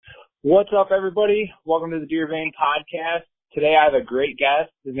What's up, everybody? Welcome to the Deer Vein Podcast. Today I have a great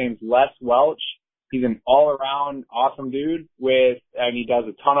guest. His name's Les Welch. He's an all-around awesome dude and he does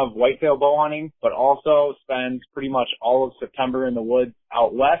a ton of whitetail bow hunting, but also spends pretty much all of September in the woods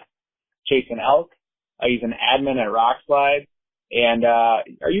out west chasing elk. He's an admin at Rockslide. And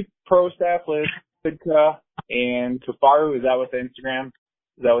are you pro staff with Sitka and Kafaru? Is that what the Instagram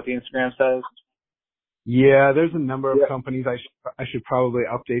says? Yeah, there's a number of companies. I should probably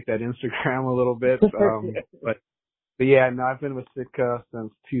update that Instagram a little bit. But yeah, no, I've been with Sitka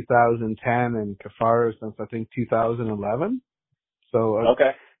since 2010 and Kafaru since I think 2011. So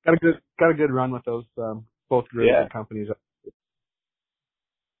okay, got a good run with those both groups and companies.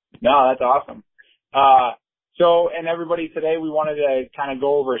 No, that's awesome. And everybody, today we wanted to kind of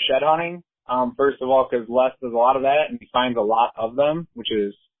go over shed hunting. First of all, because Les does a lot of that and he finds a lot of them, which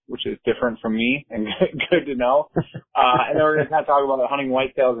is different from me and good to know. And then we're going to kind of talk about hunting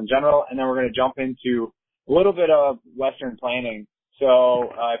whitetails in general, and then we're going to jump into a little bit of Western planning. So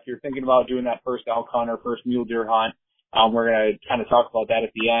if you're thinking about doing that first elk hunt or first mule deer hunt, we're going to kind of talk about that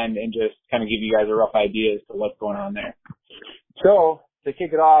at the end and just kind of give you guys a rough idea as to what's going on there. So to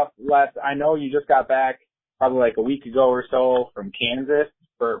kick it off, Les, I know you just got back probably like a week ago or so from Kansas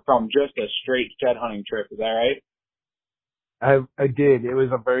from just a straight shed hunting trip. Is that right? I did. It was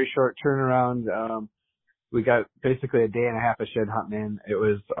a very short turnaround. We got basically a day and a half of shed hunting in. It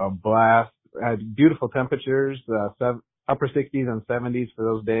was a blast. Had beautiful temperatures, upper 60s and 70s for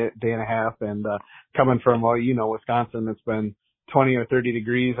those day and a half. And coming from, Wisconsin, it's been 20 or 30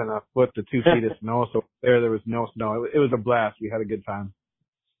 degrees and a foot to 2 feet of snow. So there was no snow. It was a blast. We had a good time.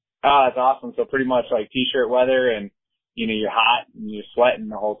 Oh, that's awesome. So pretty much like t-shirt weather and, you're hot and you're sweating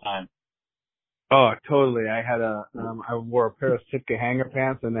the whole time. Oh, totally. I had I wore a pair of Sitka hanger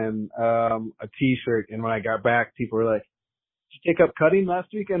pants and then, a t-shirt. And when I got back, people were like, did you take up cutting last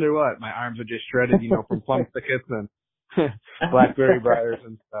weekend or what? My arms were just shredded, from plum thickets and blackberry briars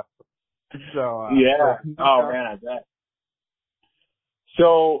and stuff. So, yeah. Oh man, I bet.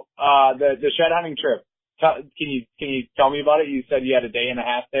 So, the shed hunting trip, can you tell me about it? You said you had a day and a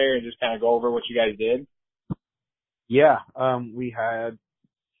half there and just kind of go over what you guys did. Yeah. We had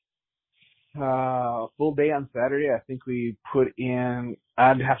a full day on Saturday. I think we put in,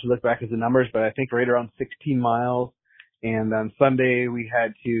 I'd have to look back at the numbers, but I think right around 16 miles. And on Sunday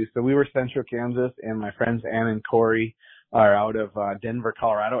so we were central Kansas and my friends Ann and Corey are out of Denver,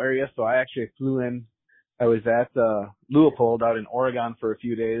 Colorado area. So I actually flew in. I was at Leupold out in Oregon for a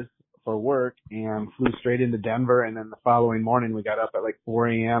few days for work and flew straight into Denver. And then the following morning we got up at like 4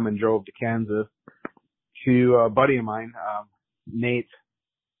 a.m. and drove to Kansas to a buddy of mine, Nate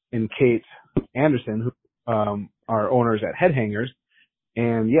and Kate Anderson, who are owners at Head Hangers.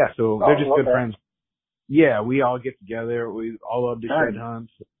 And so they're just good friends. Yeah, we all get together. We all love to shed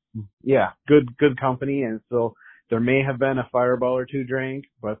hunts. Yeah, good company. And so there may have been a fireball or two drank,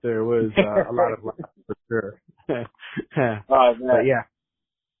 but there was a lot of laughs for sure. Oh, man. But yeah.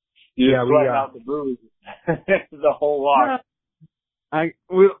 We out the booze the whole walk.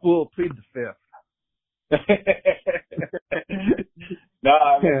 We'll plead the fifth. No,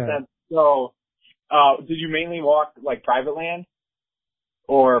 that makes sense. So, did you mainly walk like private land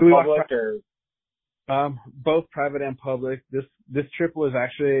or public or? Both private and public. This trip was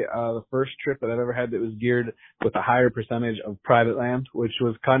actually the first trip that I've ever had that was geared with a higher percentage of private land, which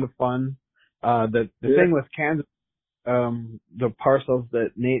was kind of fun. The thing with Kansas, the parcels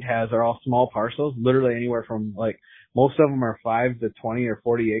that Nate has are all small parcels, literally anywhere from like most of them are 5 to 20 or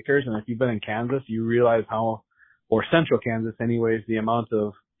 40 acres. And if you've been in Kansas, you realize or central Kansas anyways, the amount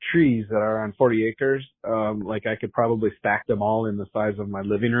of trees that are on 40 acres. Like I could probably stack them all in the size of my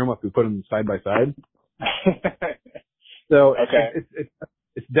living room if we put them side by side. So okay.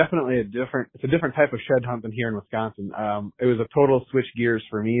 It's definitely a different type of shed hunt than here in Wisconsin. It was a total switch gears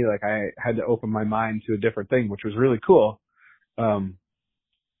for me. Like I had to open my mind to a different thing, which was really cool.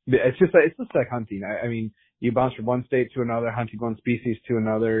 It's just like hunting. I mean, you bounce from one state to another, hunting one species to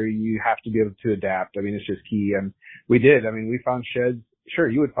another. You have to be able to adapt. I mean, it's just key. And we did. I mean, we found sheds. Sure,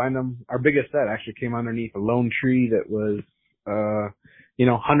 you would find them. Our biggest set actually came underneath a lone tree that was,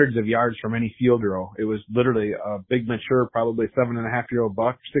 hundreds of yards from any field row. It was literally a big, mature, probably 7.5-year-old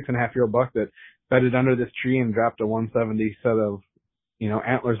buck, 6.5-year-old buck that bedded under this tree and dropped a 170 set of,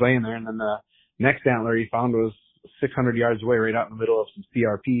 antlers laying there. And then the next antler he found was 600 yards away, right out in the middle of some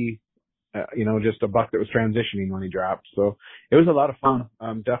CRP, just a buck that was transitioning when he dropped. So it was a lot of fun.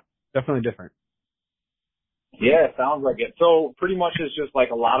 Definitely different. Yeah, it sounds like it. So pretty much it's just like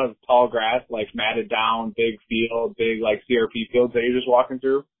a lot of tall grass, like matted down, big field, big like CRP fields that you're just walking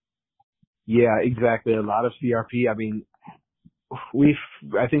through? Yeah, exactly. A lot of CRP. I mean,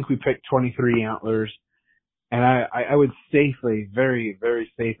 I think we picked 23 antlers, and I would safely, very,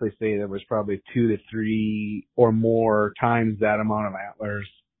 very safely say there was probably 2 to 3 or more times that amount of antlers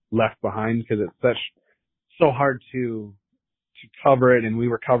left behind, because it's so hard to cover it, and we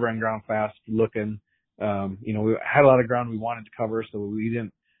were covering ground fast looking. We had a lot of ground we wanted to cover, so we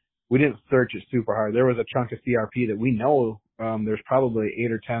didn't search it super hard. There was a chunk of CRP that we know, there's probably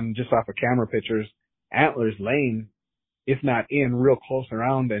 8 or 10 just off of camera pictures, antlers laying, if not in, real close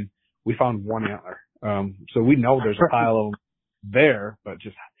around, and we found 1 antler. So we know there's a pile of them there, but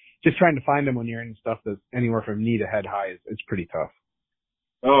just trying to find them when you're in stuff that's anywhere from knee to head high it's pretty tough.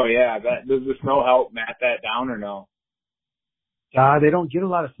 Oh yeah, does the snow help mat that down or no? They don't get a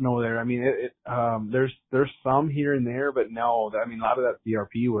lot of snow there. I mean, there's some here and there, but no, I mean, a lot of that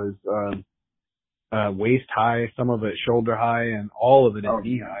CRP was, waist high, some of it shoulder high, and all of it is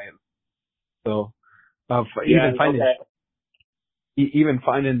knee high. So, even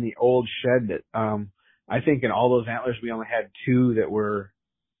finding the old shed that, I think in all those antlers, we only had 2 that were,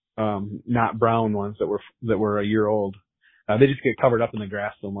 not brown ones that were a year old. They just get covered up in the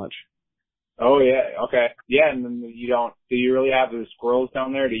grass so much. Oh yeah, okay. Yeah, and then do you really have the squirrels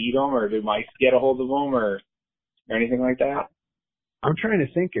down there to eat them, or do mice get a hold of them, or anything like that? I'm trying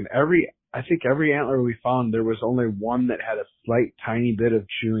to think, I think every antler we found, there was only one that had a slight tiny bit of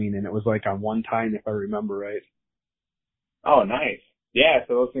chewing, and it was like on one tine, if I remember right. Oh, nice. Yeah,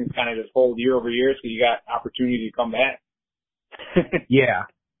 so those things kind of just hold year over year, so you got opportunity to come back. Yeah.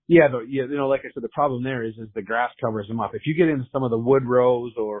 Yeah, like I said, the problem there is the grass covers them up. If you get into some of the wood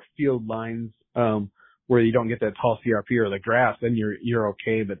rows or field lines, where you don't get that tall CRP or the grass, then you're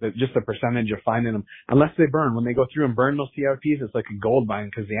okay. But just the percentage of finding them, unless they burn, when they go through and burn those CRPs, it's like a gold mine,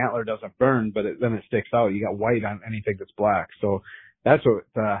 because the antler doesn't burn, but then it sticks out. You got white on anything that's black. So that's what,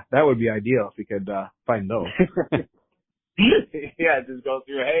 that would be ideal if we could, find those. Yeah, just go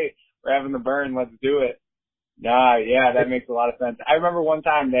through, hey, we're having the burn, let's do it. Yeah, that makes a lot of sense. I remember one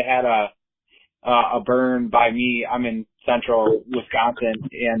time they had a burn by me. I'm in central Wisconsin,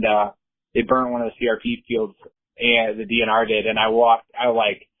 and they burned one of the CRP fields, and the DNR did. And I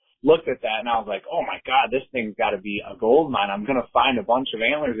looked at that, and I was like, oh my God, this thing's got to be a gold mine. I'm gonna find a bunch of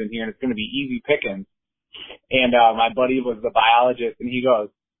antlers in here, and it's gonna be easy pickings. And my buddy was the biologist, and he goes,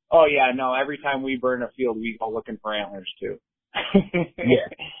 oh yeah, no, every time we burn a field, we go looking for antlers too. Yeah.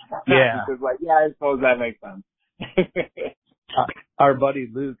 Because I suppose that makes sense. Our buddy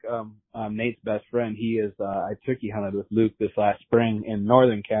Luke, Nate's best friend, I turkey hunted with Luke this last spring in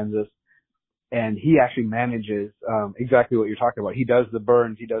northern Kansas, and he actually manages, exactly what you're talking about. He does the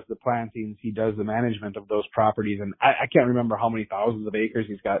burns, he does the plantings, he does the management of those properties, and I can't remember how many thousands of acres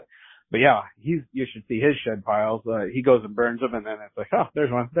he's got, but yeah, you should see his shed piles. He goes and burns them, and then it's like, oh,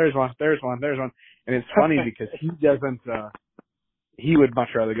 there's one, and it's funny because he doesn't, he would much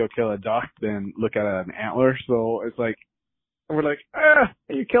rather go kill a duck than look at an antler. So it's like, we're like,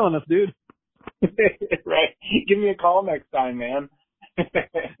 you're killing us, dude. Right. Give me a call next time, man.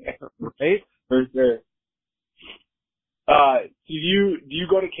 Right? For sure. Do you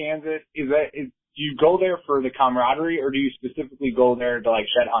go to Kansas? Do you go there for the camaraderie, or do you specifically go there to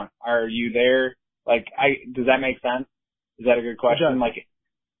shed hunt? Are you there? Does that make sense? Is that a good question?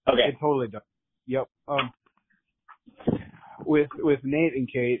 Okay. It totally does. Yep. With Nate and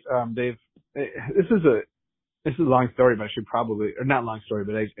Kate, this is a long story, but not long story,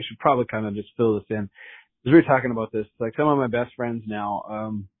 but I should probably kind of just fill this in. As we were talking about this, some of my best friends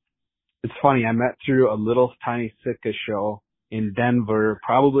now, it's funny, I met through a little tiny Sitka show in Denver,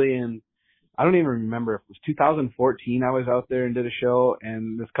 probably I don't even remember if it was 2014 I was out there and did a show,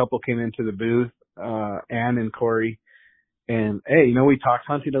 and this couple came into the booth, Ann and Corey. And hey, we talked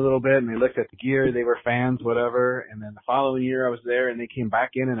hunting a little bit, and they looked at the gear. They were fans, whatever. And then the following year I was there, and they came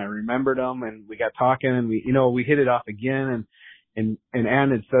back in, and I remembered them, and we got talking, and we hit it off again. And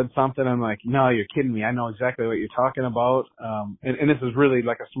Ann had said something. I'm like, no, you're kidding me. I know exactly what you're talking about. And this is really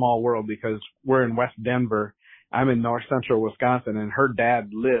like a small world, because we're in West Denver. I'm in north central Wisconsin, and her dad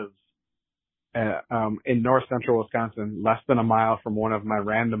lives in north central Wisconsin, less than a mile from one of my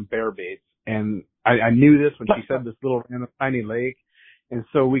random bear baits. And I knew this when she said this little random tiny lake. And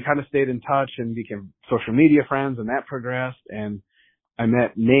so we kind of stayed in touch and became social media friends, and that progressed. And I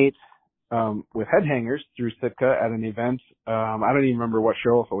met Nate, with head hangers through Sitka at an event. I don't even remember what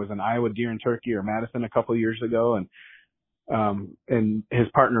show, if it was in Iowa Deer and Turkey or Madison a couple of years ago. And his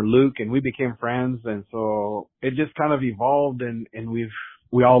partner Luke, and we became friends. And so it just kind of evolved, and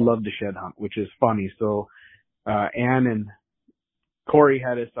we all love to shed hunt, which is funny. So, Ann and Corey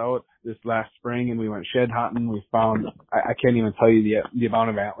had us out this last spring, and we went shed hunting. We found, I can't even tell you the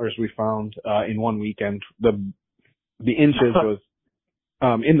amount of antlers we found, in one weekend. The the inches was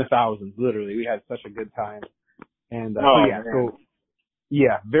in the thousands, literally. We had such a good time. And so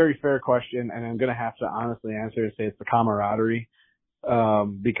yeah, very fair question, and I'm gonna have to honestly answer and say it's the camaraderie.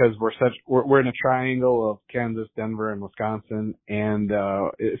 Because we're in a triangle of Kansas, Denver, and Wisconsin, and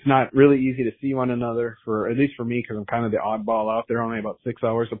it's not really easy to see one another at least for me, because I'm kind of the oddball out there, only about 6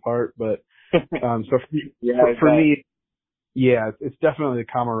 hours apart. But so for me, yeah, it's definitely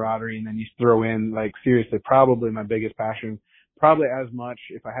the camaraderie, and then you throw in, like, seriously, probably my biggest passion, probably as much,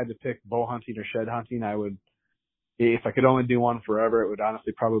 if I had to pick bow hunting or shed hunting, I would, if I could only do one forever, it would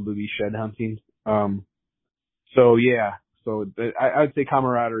honestly probably be shed hunting. So yeah. So I'd say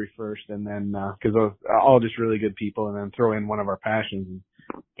camaraderie first, and then, cause those are all just really good people, and then throw in one of our passions, and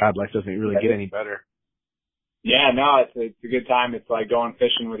God, life doesn't really get any better. Yeah, no, it's a good time. It's like going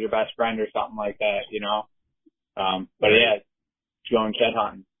fishing with your best friend or something like that, you know? But yeah, going shed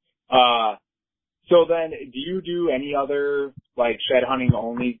hunting. So then do you do any other, like, shed hunting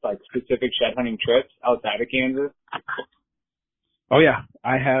only, like, specific shed hunting trips outside of Kansas? Oh yeah.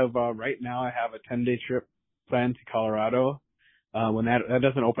 I have, right now I have a 10-day trip planned to Colorado. When that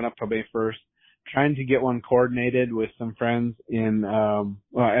doesn't open up till May 1st, trying to get one coordinated with some friends in,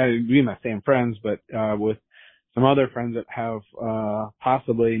 we not same friends, but, with some other friends that have,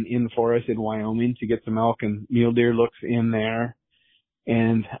 possibly an in forest in Wyoming to get some elk and mule deer looks in there.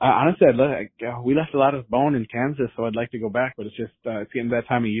 And honestly, we left a lot of bone in Kansas, so I'd like to go back, but it's just, it's getting that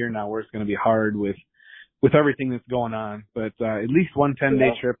time of year now where it's going to be hard with everything that's going on. But, at least one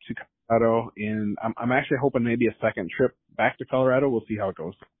 10-day trip to Colorado, and I'm actually hoping maybe a second trip back to Colorado. We'll see how it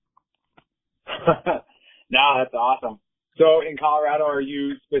goes. No, that's awesome. So in Colorado, are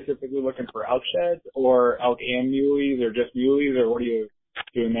you specifically looking for elk sheds or elk and muleys, or just muleys, or what are you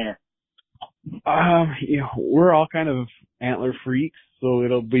doing there? We're all kind of antler freaks, so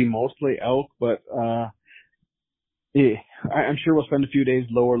it'll be mostly elk, but I'm sure we'll spend a few days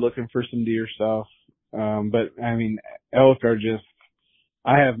lower looking for some deer stuff. But I mean, elk are just,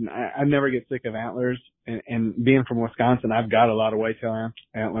 I never get sick of antlers, and being from Wisconsin, I've got a lot of whitetail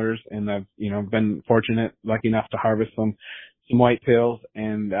antlers, and I've, been lucky enough to harvest some whitetails,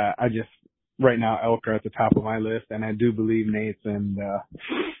 and, right now elk are at the top of my list, and I do believe Nate's and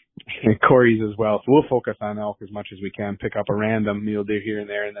Corey's as well. So we'll focus on elk as much as we can, pick up a random mule deer here and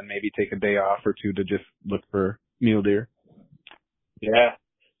there, and then maybe take a day off or two to just look for mule deer. Yeah.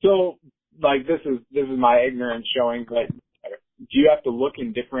 So, like, this is my ignorance showing, but do you have to look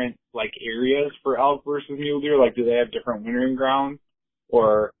in different, like, areas for elk versus mule deer? Like, do they have different wintering grounds,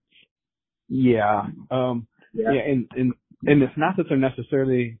 or? Yeah. And it's not that they're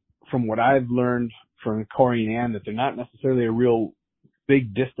necessarily, from what I've learned from Corey and Ann, that they're not necessarily a real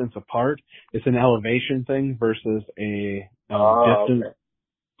big distance apart. It's an elevation thing versus a distance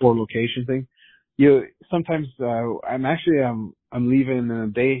or location thing. Sometimes I'm leaving in a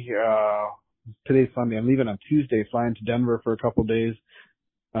day. Today's Sunday. I'm leaving on Tuesday, flying to Denver for a couple of days,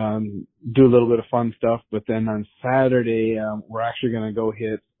 do a little bit of fun stuff. But then on Saturday, we're actually going to go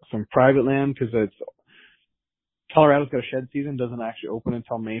hit some private land, because Colorado's got a shed season, doesn't actually open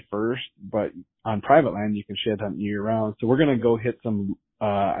until May 1st, but on private land you can shed hunt year round. So we're going to go hit some,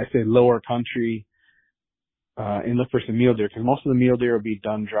 lower country, and look for some mule deer, because most of the mule deer will be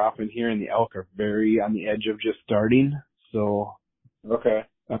done dropping here, and the elk are very on the edge of just starting. So, okay.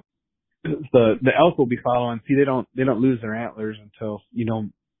 The elk will be following. See, they don't lose their antlers until,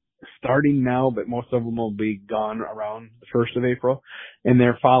 starting now, but most of them will be gone around the 1st of April, and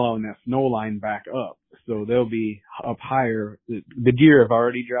they're following that snow line back up. So they'll be up higher. The deer have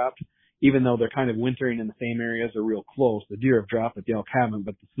already dropped, even though they're kind of wintering in the same areas or real close. The deer have dropped, but the elk haven't,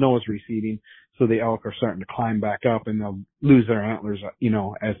 but the snow is receding. So the elk are starting to climb back up, and they'll lose their antlers,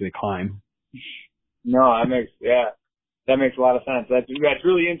 as they climb. No, that makes a lot of sense. That's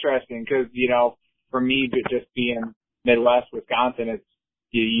really interesting, because, for me, just being Midwest Wisconsin, it's,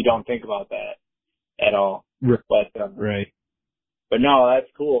 you don't think about that at all. Right. But, right. But no, that's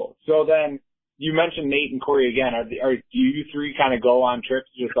cool. So then you mentioned Nate and Corey again. Do you three kind of go on trips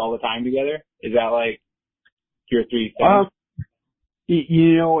just all the time together? Is that like your three things?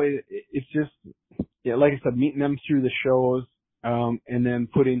 It's just, like I said, meeting them through the shows, and then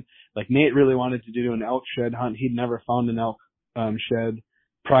like Nate really wanted to do an elk shed hunt. He'd never found an elk shed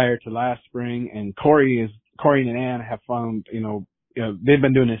prior to last spring, and Corey and Ann have found, they've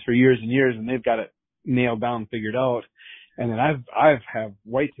been doing this for years and years, and they've got it nailed down, figured out. And then I've have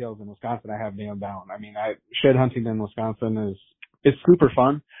whitetails in Wisconsin I have nailed down. I mean, shed hunting in Wisconsin it's super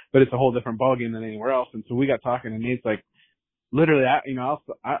fun, but it's a whole different ballgame than anywhere else. And so we got talking, and Nate's like, literally,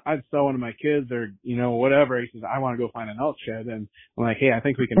 I'd sell one of my kids, or, whatever. He says, I want to go find an elk shed. And I'm like, hey, I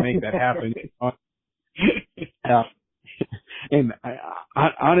think we can make that happen. And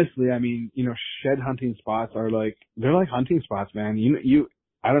honestly, I mean, you know, shed hunting spots are they're like hunting spots, man.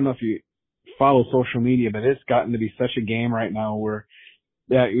 I don't know if you follow social media, but it's gotten to be such a game right now where,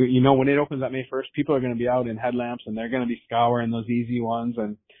 yeah, you know, when it opens up May 1st, people are going to be out in headlamps and they're going to be scouring those easy ones.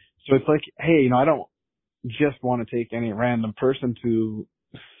 And so it's like, hey, you know, I don't just want to take any random person to,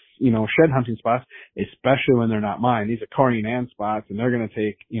 you know, shed hunting spots, especially when they're not mine. These are Corny and Ann spots, and they're going to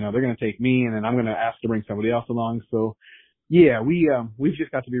take me, and then I'm going to ask to bring somebody else along. So yeah, we've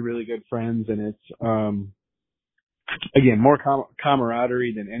just got to be really good friends, and it's, again, more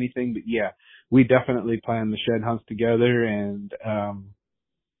camaraderie than anything. But yeah, we definitely plan the shed hunts together, and,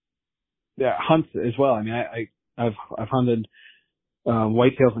 yeah, hunts as well. I mean, I've hunted,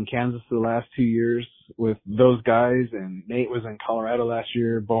 whitetails in Kansas for the last 2 years with those guys, and Nate was in Colorado last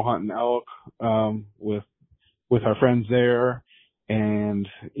year, bow hunting elk, with our friends there. And,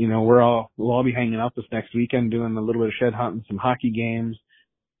 you know, we'll all be hanging out this next weekend doing a little bit of shed hunting, some hockey games.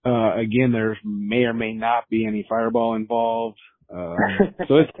 Again, there may or may not be any fireball involved.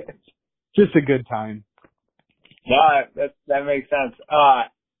 So it's just a good time. No, that makes sense.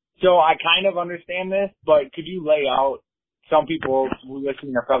 So I kind of understand this, but could you lay out, some people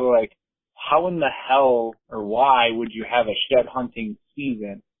listening are probably like, how in the hell or why would you have a shed hunting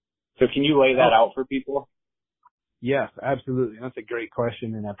season? So can you lay that out for people? Yes, absolutely. That's a great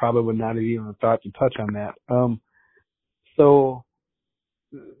question, and I probably would not have even thought to touch on that. So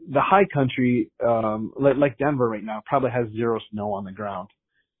the high country, like Denver right now, probably has zero snow on the ground.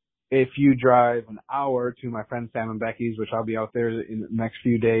 If you drive an hour to my friend Sam and Becky's, which I'll be out there in the next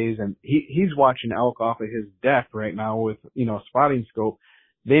few days, and he's watching elk off of his deck right now with, you know, a spotting scope.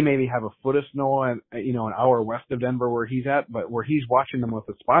 They maybe have a foot of snow and, you know, an hour west of Denver where he's at, but where he's watching them with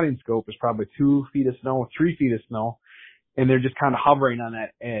a spotting scope is probably 2 feet of snow, 3 feet of snow, and they're just kind of hovering on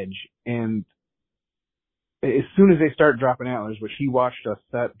that edge. And as soon as they start dropping antlers, which he watched a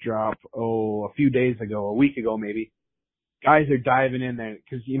set drop, a few days ago, a week ago maybe, guys are diving in there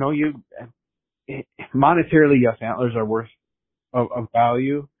because, you know, monetarily, yes, antlers are worth of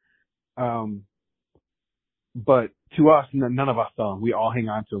value. But to us, none of us sell them. We all hang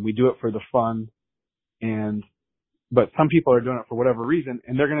on to them. We do it for the fun. But some people are doing it for whatever reason,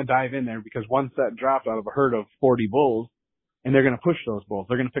 and they're going to dive in there because one set dropped out of a herd of 40 bulls, and they're going to push those bulls.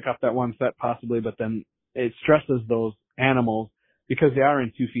 They're going to pick up that one set possibly, but then it stresses those animals because they are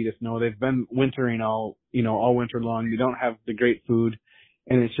in 2 feet of snow. They've been wintering all winter long. They don't have the great food,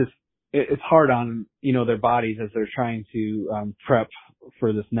 and it's hard on, you know, their bodies as they're trying to prep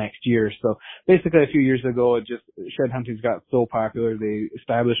for this next year. So basically a few years ago, shed hunting's got so popular, they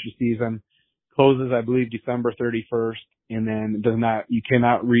established a season, closes, I believe, December 31st, and then it does not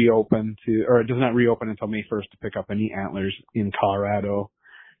reopen until May 1st to pick up any antlers in Colorado.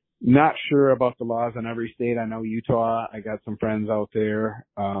 Not sure about the laws in every state. I know Utah, I got some friends out there,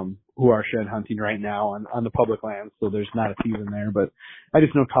 who are shed hunting right now on the public lands, so there's not a season there, but I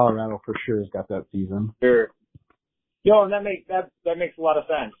just know Colorado for sure has got that season. Sure. And that makes a lot of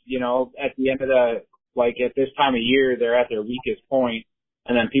sense. You know, at the end of at this time of year, they're at their weakest point,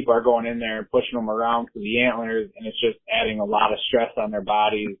 and then people are going in there and pushing them around for the antlers, and it's just adding a lot of stress on their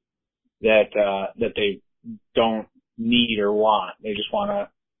bodies that they don't need or want. They just want to,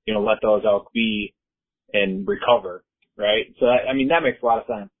 you know, let those elk be and recover, right? So that makes a lot of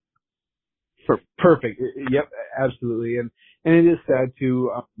sense. Perfect. Yep, absolutely. And it is sad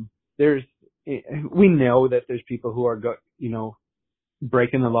too. We know that there's people who are, you know,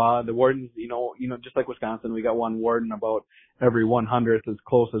 breaking the law. The wardens, you know, just like Wisconsin, we got one warden about every 100th as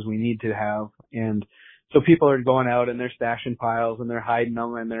close as we need to have. And so people are going out and they're stashing piles and they're hiding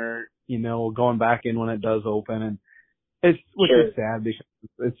them and they're, you know, going back in when it does open. And which is sad because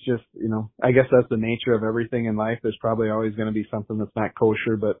it's just, you know, I guess that's the nature of everything in life. There's probably always going to be something that's not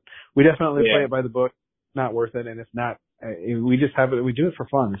kosher, but we definitely play it by the book. It's not worth it. And it's not, we just have it, we do it for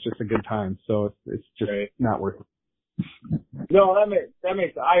fun. It's just a good time. So it's just not worth it. No, that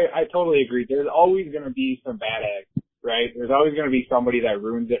makes, I totally agree. There's always going to be some bad eggs, right? There's always going to be somebody that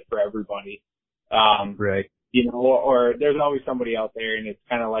ruins it for everybody. Right. You know, or there's always somebody out there, and it's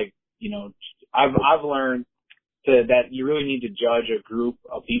kind of like, you know, I've learned that you really need to judge a group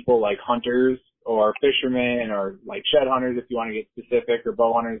of people like hunters or fishermen or like shed hunters if you want to get specific, or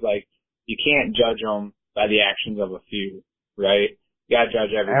bow hunters. Like, you can't judge them by the actions of a few, right? You gotta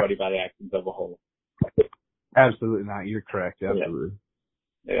judge everybody by the actions of a whole. Absolutely not. You're correct. Absolutely.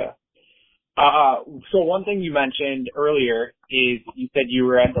 Yeah. So one thing you mentioned earlier is you said you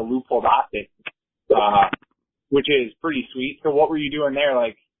were at the Leupold Optics, which is pretty sweet. So what were you doing there?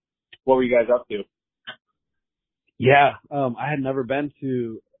 Like, what were you guys up to? Yeah. I had never been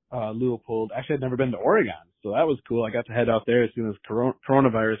to Leupold. Actually, I'd never been to Oregon. So that was cool. I got to head out there as soon as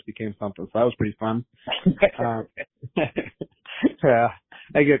coronavirus became something. So that was pretty fun. Yeah,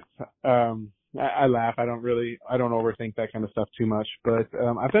 I get, I laugh. I don't overthink that kind of stuff too much, but,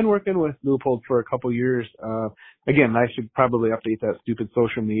 I've been working with Leupold for a couple years. Again, I should probably update that stupid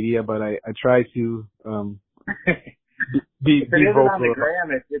social media, but I try to, be if it isn't vocal. On the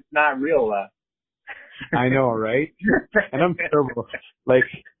gram, it's not real, I know, right? And I'm terrible. Like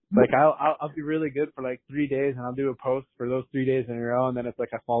I'll be really good for like 3 days, and I'll do a post for those 3 days in a row, and then it's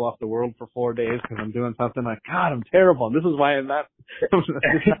like I fall off the world for 4 days because I'm doing something like, God, I'm terrible. And this is why I'm not going to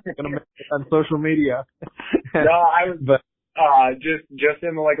make it on social media. No, I was, just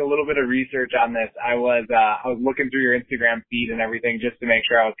in like a little bit of research on this, I was looking through your Instagram feed and everything just to make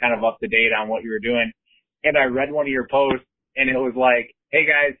sure I was kind of up to date on what you were doing. And I read one of your posts, and it was like, hey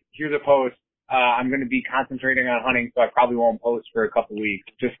guys, here's a post. I'm going to be concentrating on hunting, so I probably won't post for a couple weeks.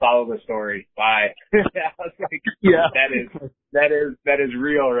 Just follow the story. Bye. I was like, yeah, that is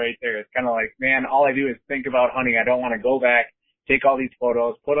real right there. It's kind of like, man, all I do is think about hunting. I don't want to go back, take all these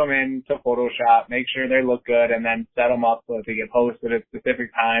photos, put them into Photoshop, make sure they look good, and then set them up so that they get posted at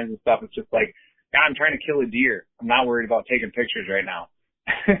specific times and stuff. It's just like, God, I'm trying to kill a deer. I'm not worried about taking pictures right now.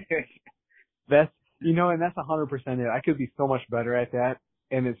 And that's 100% it. I could be so much better at that.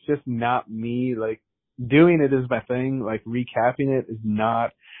 And it's just not me. Like, doing it is my thing. Like, recapping it is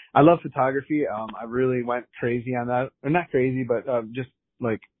not. I love photography. I really went crazy on that. Or not crazy, but just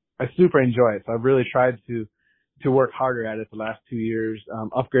like, I super enjoy it. So I've really tried to work harder at it the last 2 years.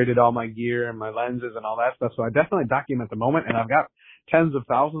 Upgraded all my gear and my lenses and all that stuff. So I definitely document the moment, and I've got tens of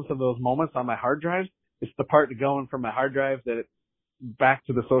thousands of those moments on my hard drives. It's the part going from my hard drive that back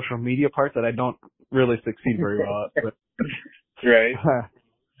to the social media part that I don't really succeed very well at. But, right.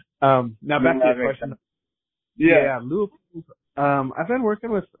 Now back to your question. Yeah. Lou, I've been working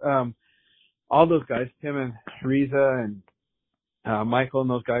with, all those guys, Tim and Teresa and, Michael and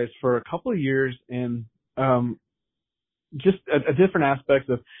those guys for a couple of years, and, just a different aspect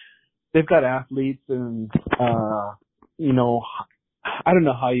of, they've got athletes and, I don't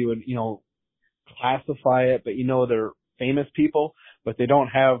know how you would, classify it, but they're famous people, but they don't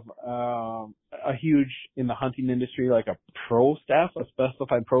have, a huge in the hunting industry, like a pro staff, a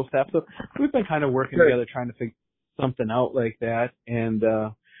specified pro staff. So we've been kind of working together trying to figure something out like that. And,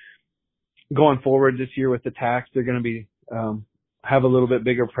 going forward this year with the tax, they're going to be, have a little bit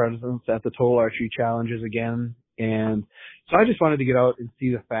bigger presence at the Total Archery Challenges again. And so I just wanted to get out and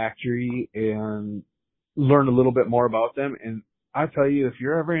see the factory and learn a little bit more about them. And I tell you, if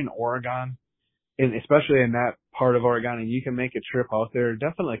you're ever in Oregon, and especially in that part of Oregon, and you can make a trip out there,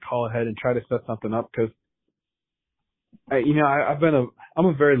 definitely call ahead and try to set something up, because I'm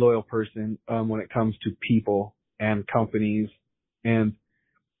a very loyal person when it comes to people and companies, and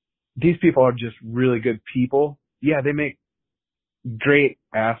these people are just really good people. Yeah, they make great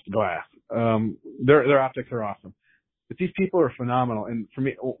ass glass. Their optics are awesome, but these people are phenomenal. And for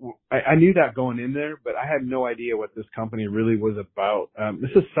me, I knew that going in there, but I had no idea what this company really was about.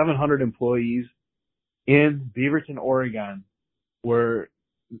 This is 700 employees in Beaverton, Oregon, where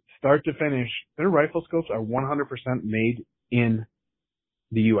start to finish, their rifle scopes are 100% made in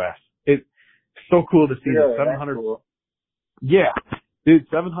the U.S. It's so cool to see that 700. Cool. Yeah, dude,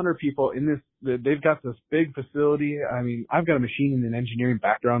 700 people in this. They've got this big facility. I mean, I've got a machining and engineering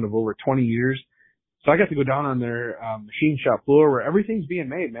background of over 20 years, so I got to go down on their machine shop floor where everything's being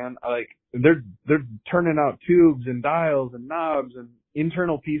made. Man, like they're turning out tubes and dials and knobs and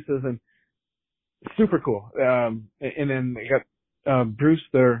internal pieces, and super cool. And then they got Bruce,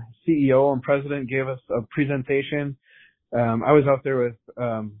 their CEO and president, gave us a presentation. I was out there with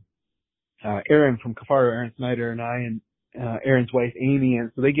Aaron from Kafaro, Aaron Snyder, and I, and Aaron's wife Amy,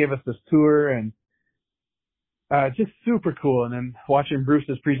 and so they gave us this tour, and just super cool. And then watching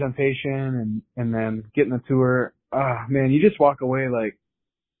Bruce's presentation and then getting the tour, man, you just walk away like,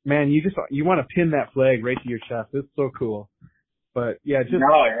 man, you want to pin that flag right to your chest. It's so cool. But yeah, just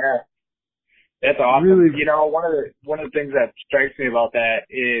that's awesome. Really, one of the things that strikes me about that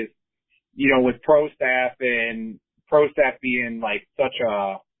is, with pro staff being like such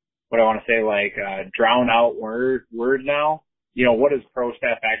a, what I want to say, like a drown out word now. What does pro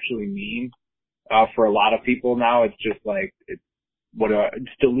staff actually mean? For a lot of people now, it's just like, it's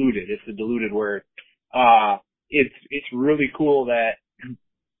diluted. It's a diluted word. It's really cool that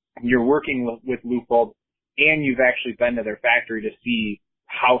you're working with Leupold, and you've actually been to their factory to see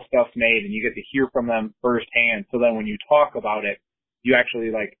how stuff's made, and you get to hear from them firsthand. So then when you talk about it, you actually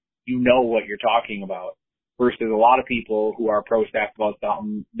what you're talking about, versus a lot of people who are pro staff about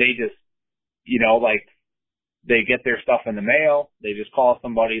something, they just, they get their stuff in the mail, they just call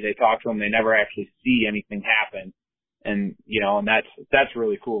somebody, they talk to them, they never actually see anything happen. And, and that's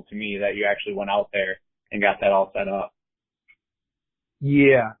really cool to me that you actually went out there and got that all set up.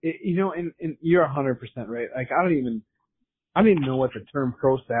 Yeah. And you're 100% right. Like, I don't even know what the term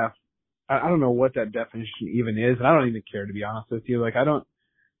pro staff, I don't know what that definition even is. And I don't even care, to be honest with you. Like,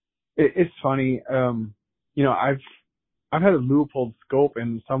 it's funny. I've had a Leupold scope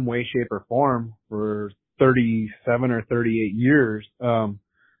in some way, shape, or form for 37 or 38 years.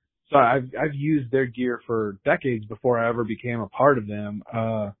 So I've used their gear for decades before I ever became a part of them.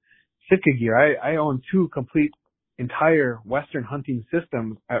 Sitka gear, I own 2 complete entire Western hunting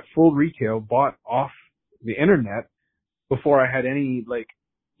systems at full retail, bought off the internet before I had any,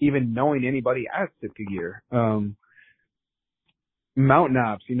 even knowing anybody at Sitka gear. Mount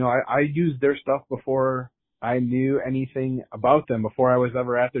knobs, I used their stuff before I knew anything about them, before I was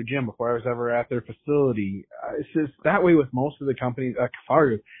ever at their gym, before I was ever at their facility. It's just that way with most of the companies at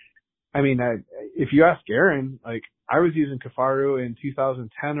Kifaru. I mean, if you ask Aaron, I was using Kifaru in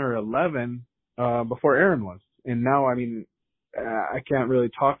 2010 or 11, before Aaron was. And now, I can't really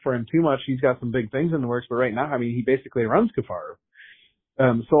talk for him too much. He's got some big things in the works, but right now, he basically runs Kifaru.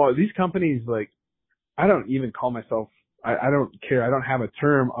 So these companies, I don't even call myself, I don't care. I don't have a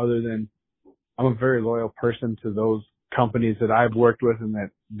term other than I'm a very loyal person to those companies that I've worked with and that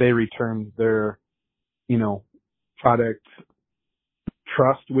they return their, product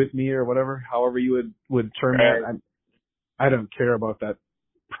trust with me or whatever, however you would term right. that. I don't care about that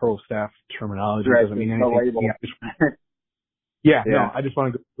pro staff terminology. Right. It doesn't mean No anything. label. Yeah, no, I just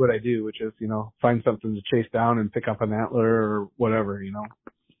want to do what I do, which is, find something to chase down and pick up an antler or whatever,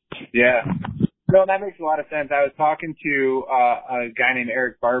 Yeah. No, that makes a lot of sense. I was talking to a guy named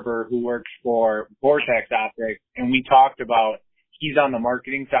Eric Barber who works for Vortex Optics, and we talked about he's on the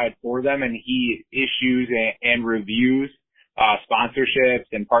marketing side for them, and he issues and reviews sponsorships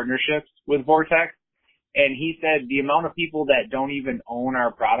and partnerships with Vortex. And he said the amount of people that don't even own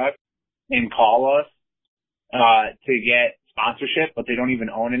our product and call us to get sponsorship, but they don't even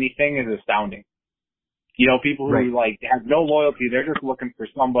own anything is astounding. People who right. have no loyalty, they're just looking for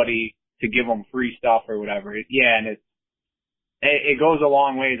somebody to give them free stuff or whatever. Yeah, and it goes a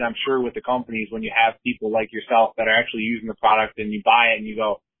long ways, I'm sure, with the companies when you have people like yourself that are actually using the product and you buy it and you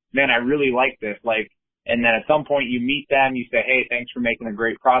go, man, I really like this. And then at some point you meet them, you say, hey, thanks for making a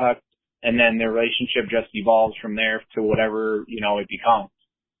great product. And then their relationship just evolves from there to whatever, it becomes.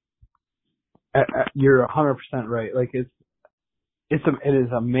 You're 100% right. It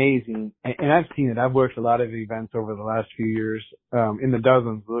is amazing. And I've seen it. I've worked a lot of events over the last few years, in the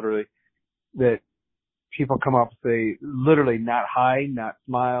dozens, literally, that people come up and say, literally, not hi, not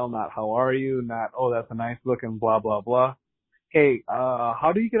smile, not how are you, not, oh, that's a nice looking, blah, blah, blah. Hey,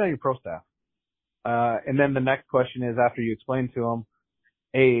 how do you get on your pro staff? And then the next question is, after you explain to them,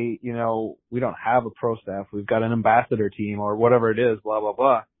 hey, we don't have a pro staff. We've got an ambassador team or whatever it is, blah, blah,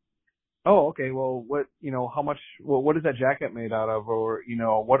 blah. Oh, okay. Well, how much, what is that jacket made out of? Or,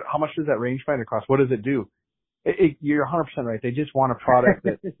 how much does that rangefinder cost? What does it do? You're 100% right. They just want a product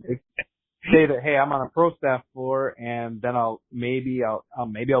that say that, hey, I'm on a pro staff floor and then I'll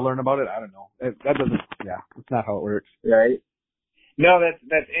learn about it. I don't know. It's not how it works. Right. No,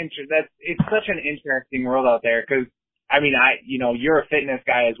 that's interesting. It's such an interesting world out there because, you're a fitness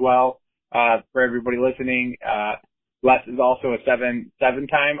guy as well. For everybody listening, Les is also a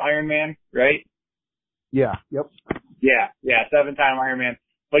seven-time Ironman, right? Yeah. Yep. Yeah, 7-time Ironman.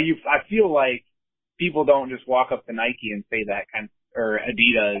 But I feel like people don't just walk up to Nike and say that or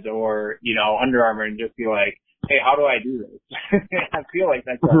Adidas or, Under Armour and just be like, hey, how do I do this? I feel like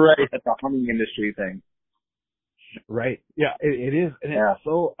that's a hunting industry thing. Right. Yeah, it is. And yeah.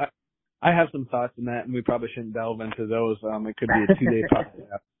 So I have some thoughts on that, and we probably shouldn't delve into those. It could be a 2-day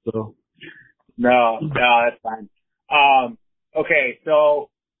podcast. So. No, that's fine. Okay, so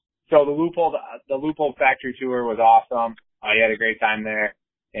the Leupold factory tour was awesome. You had a great time there,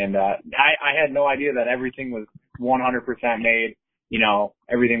 and I had no idea that everything was 100% made.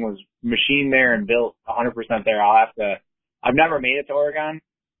 Everything was machined there and built 100% there. I've never made it to Oregon,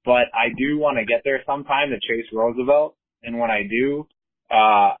 but I do want to get there sometime to chase Roosevelt, and when I do,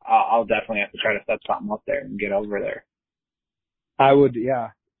 I'll definitely have to try to set something up there and get over there. I would, yeah.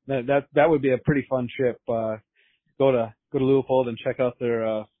 That would be a pretty fun trip. Go to Leupold and check out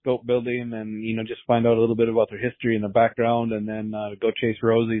their scope building and just find out a little bit about their history and the background, and then go chase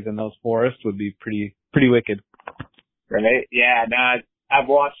rosies in those forests would be pretty wicked. Right? Yeah. No, I've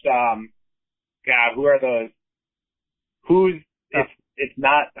watched. God, who are those? It's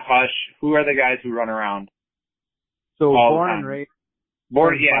not Hush. Who are the guys who run around? So Born and Raised.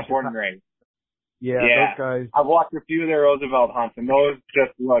 Born and Raised. those guys. I've watched a few of their Roosevelt hunts, and those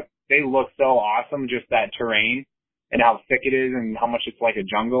they look so awesome, just that terrain and how thick it is and how much it's like a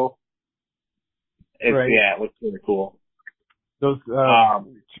jungle. Right. Yeah, it looks really cool. Those,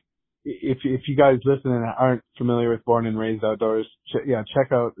 if you guys listen and aren't familiar with Born and Raised Outdoors,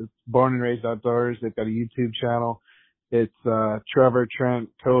 check out Born and Raised Outdoors. They've got a YouTube channel. It's Trevor, Trent,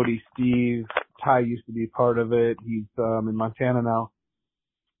 Cody, Steve. Ty used to be part of it. He's in Montana now.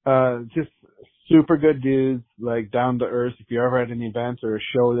 Just super good dudes, like down to earth. If you're ever at an event or a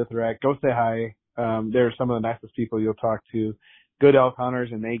show that they're at, go say hi. They're some of the nicest people you'll talk to. Good elk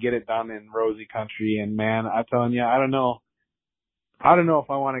hunters, and they get it done in rosy country. And man, I'm telling you, I don't know if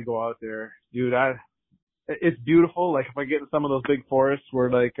I want to go out there, dude. It's beautiful. Like if I get in some of those big forests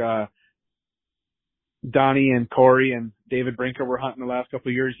where like Donnie and Corey and David Brinker were hunting the last couple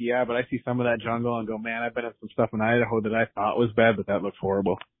of years, yeah. But I see some of that jungle and go, man, I've been in some stuff in Idaho that I thought was bad, but that looks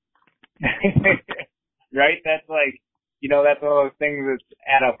horrible. Right? That's like, that's one of those things that's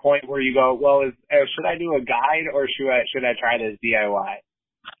at a point where you go, well, should I do a guide or should I try this DIY?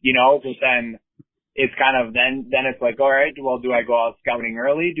 But then it's kind of, then it's like, all right, well, do I go out scouting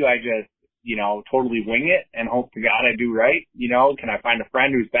early? Do I just, totally wing it and hope to God I do right? Can I find a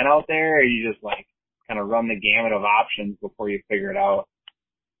friend who's been out there, or you just like kind of run the gamut of options before you figure it out?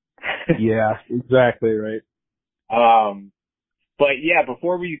 Yeah, exactly right. But yeah,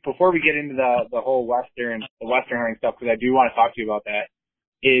 before we get into the whole Western hunting stuff, because I do want to talk to you about that,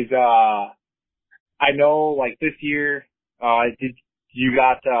 is I know like this year, you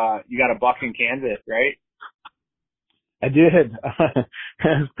got a buck in Kansas, right? I did.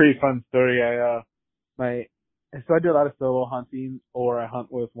 It's a pretty fun story. So I do a lot of solo hunting, or I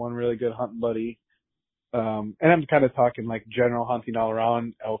hunt with one really good hunting buddy. And I'm kind of talking like general hunting all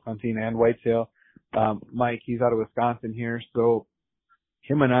around, elk hunting and whitetail. Mike, he's out of Wisconsin here, so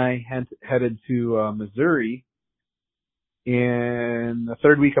him and I headed to Missouri in the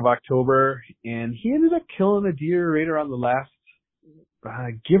third week of October, and he ended up killing a deer right around the last,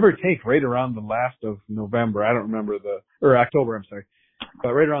 give or take, right around the last of November. I don't remember or October, I'm sorry,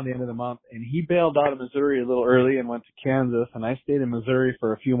 but right around the end of the month. And he bailed out of Missouri a little early and went to Kansas, and I stayed in Missouri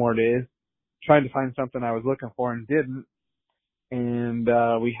for a few more days, trying to find something I was looking for and didn't. And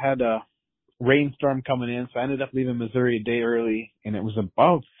we had a rainstorm coming in, so I ended up leaving Missouri a day early, and it was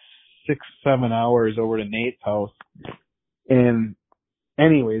about 6-7 hours over to Nate's house. And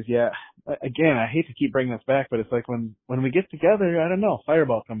anyways, yeah, again, I hate to keep bringing this back, but it's like when we get together, I don't know,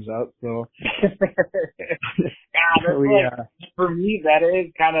 Fireball comes out, so. For me, that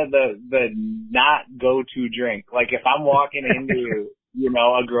is kind of the not go-to drink. Like if I'm walking into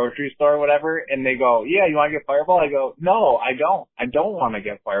a grocery store or whatever, and they go, yeah, you want to get Fireball? I go, no, I don't. I don't want to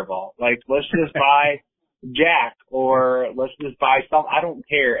get Fireball. Like, let's just buy Jack, or let's just buy some. I don't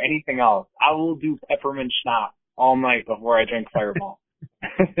care anything else. I will do peppermint schnapps all night before I drink Fireball.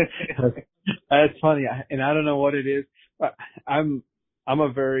 That's funny, and I don't know what it is. I'm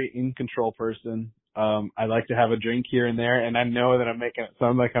a very in control person. I like to have a drink here and there, and I know that I'm making it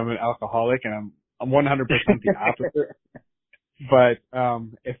sound like I'm an alcoholic, and I'm 100% the opposite. But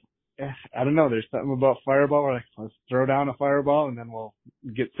if I don't know, there's something about Fireball where like, let's throw down a Fireball and then we'll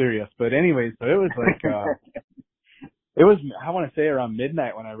get serious. But anyways, so it was like it was, I want to say, around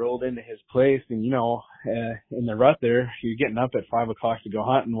midnight when I rolled into his place, and in the rut there, you're getting up at 5 o'clock to go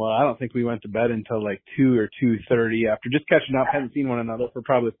hunting. Well, I don't think we went to bed until like 2 or 2:30 after just catching up. Hadn't seen one another for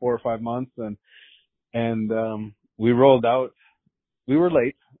probably 4 or 5 months, and we rolled out. We were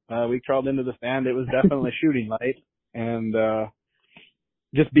late. We crawled into the stand. It was definitely shooting light. And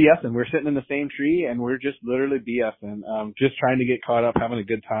just BSing. We're sitting in the same tree, and we're just literally BSing, just trying to get caught up, having a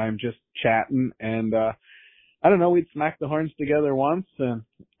good time, just chatting. And I don't know, we'd smacked the horns together once, and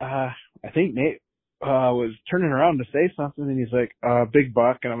I think Nate was turning around to say something, and he's like, big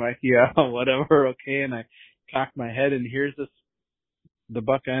buck, and I'm like, yeah, whatever, okay. And I cocked my head, and here's the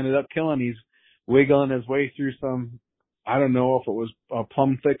buck I ended up killing. He's wiggling his way through some, I don't know if it was a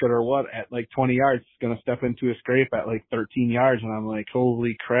plum thicket or what, at like 20 yards. He's going to step into a scrape at like 13 yards. And I'm like,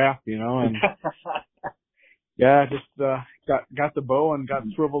 holy crap, and yeah, just, got the bow and got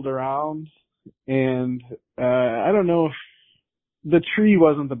swiveled around. And, I don't know if the tree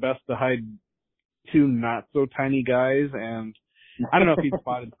wasn't the best to hide two not so tiny guys. And I don't know if he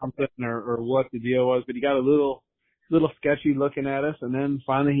spotted something or what the deal was, but he got a little sketchy looking at us. And then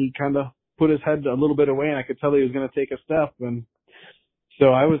finally he kind of put his head a little bit away, and I could tell he was going to take a step. And so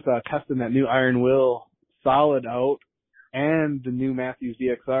I was testing that new Iron Will Solid out and the new Mathews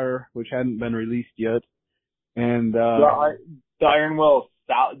DXR, which hadn't been released yet. And the Iron Will,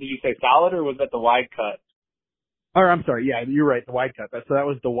 did you say solid, or was that the wide cut? Or I'm sorry, yeah, you're right, the wide cut. So that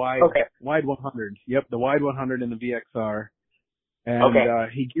was the wide Okay. 100. Yep, the wide 100 in the VXR. And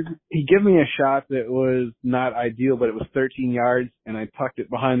Okay. he gave me a shot that was not ideal, but it was 13 yards, and I tucked it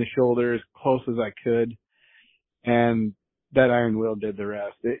behind the shoulder as close as I could, and that iron wheel did the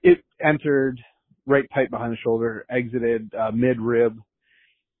rest. It entered right tight behind the shoulder, exited mid rib.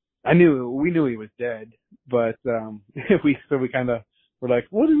 We knew he was dead, but we kind of were like,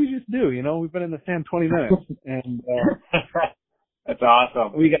 what did we just do? You know, we've been in the sand 20 minutes, and That's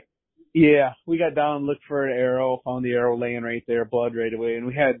awesome. we got down, looked for an arrow, found the arrow laying right there, blood right away, and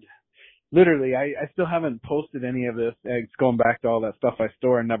we had literally, I still haven't posted any of this. It's going back to all that stuff I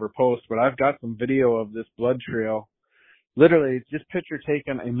store and never post, but I've got some video of this blood trail. Literally, it's just picture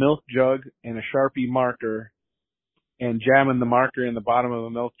taking a milk jug and a Sharpie marker and jamming the marker in the bottom of the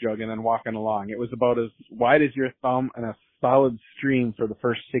milk jug and then walking along. It was about as wide as your thumb and a solid stream for the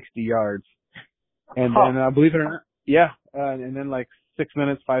first 60 yards. And then, believe it or not, and then like 5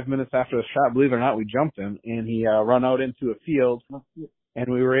 minutes after the shot, believe it or not, we jumped him, and he run out into a field, and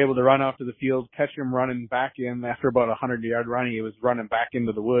we were able to run out to the field, catch him running back in. After about a 100-yard run, he was running back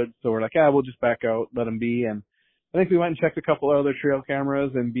into the woods, so we're like, we'll just back out, let him be. And I think we went and checked a couple other trail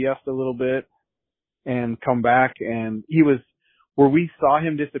cameras and BS'd a little bit and come back, and he was, where we saw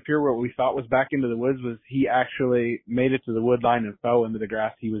him disappear, where we thought was back into the woods, was he actually made it to the wood line and fell into the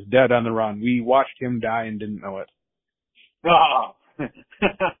grass. He was dead on the run. We watched him die and didn't know it. Oh.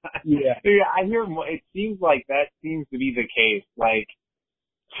 Yeah. I hear, it seems like that seems to be the case. Like,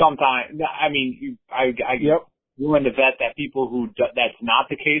 sometimes, I mean, Yep. willing to bet that people who, that's not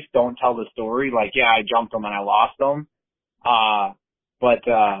the case don't tell the story. Like, yeah, I jumped him and I lost him. But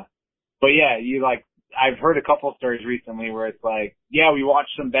yeah, I've heard a couple of stories recently where it's like, yeah, we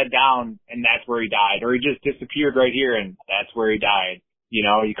watched him bed down and that's where he died, or he just disappeared right here and that's where he died. You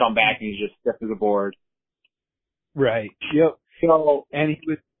know, you come back and he's just stiff as a board. Right. Yep. So, and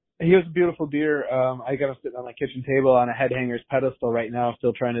he was a beautiful deer. I got him sitting on my kitchen table on a head hanger's pedestal right now,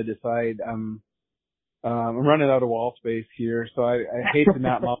 still trying to decide. I'm running out of wall space here, so I hate to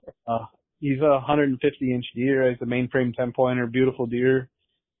not mount. He's a 150-inch deer. He's a mainframe 10-pointer, beautiful deer.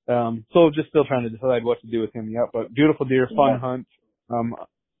 So just still trying to decide what to do with him yet, but beautiful deer, fun hunt.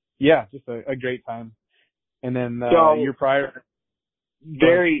 Just a great time. And then, year prior.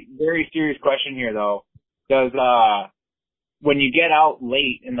 Very, very serious question here though. Does, when you get out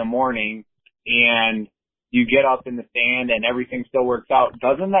late in the morning and you get up in the stand and everything still works out,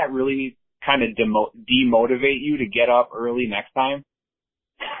 doesn't that really kind of demotivate you to get up early next time?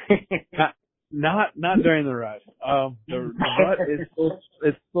 Not during the rut. The rut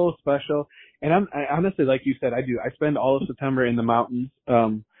it's so special. And I honestly, like you said, I spend all of September in the mountains.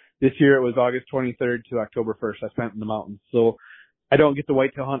 This year it was August 23rd to October 1st. I spent in the mountains. So I don't get to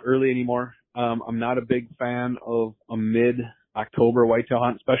whitetail hunt early anymore. I'm not a big fan of a mid-October whitetail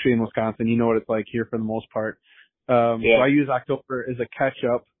hunt, especially in Wisconsin. You know what it's like here for the most part. So I use October as a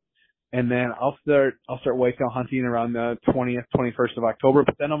catch-up, and then I'll start whitetail hunting around the 20th, 21st of October.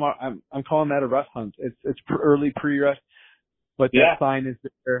 But then I'm calling that a rut hunt. It's early pre-rut, but that sign is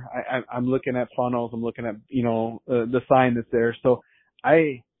there. I'm looking at funnels. I'm looking at the sign that's there. So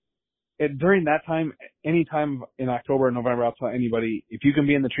during that time, any time in October or November, I'll tell anybody, if you can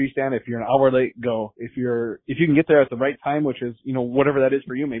be in the tree stand, if you're an hour late, go. If you can get there at the right time, which is, whatever that is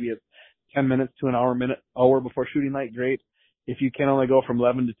for you, maybe it's 10 minutes to an hour before shooting light, great. If you can only go from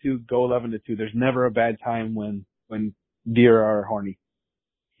 11 to 2, go 11 to 2. There's never a bad time when deer are horny.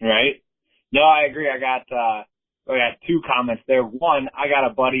 Right. No, I agree. I got two comments there. One, I got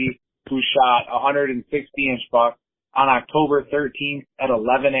a buddy who shot a 160-inch buck on October 13th at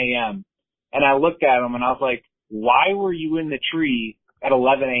 11 a.m. And I looked at him and I was like, why were you in the tree at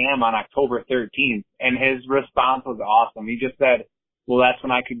 11 a.m. on October 13th? And his response was awesome. He just said, well, that's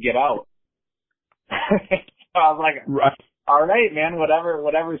when I could get out. So I was like, right. All right, man,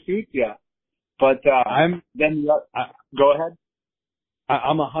 whatever suits you. But, go ahead.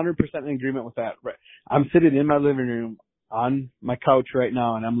 I'm 100% in agreement with that. Right. I'm sitting in my living room on my couch right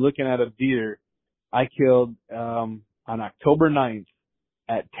now and I'm looking at a deer I killed, on October 9th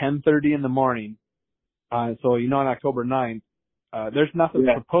at 10:30 in the morning. So, on October 9th, there's nothing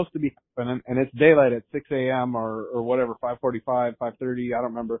supposed to be happening, and it's daylight at 6 a.m. or whatever, 5:45, 5:30, I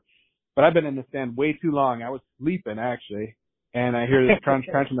don't remember. But I've been in the stand way too long. I was sleeping, actually, and I hear this crunch.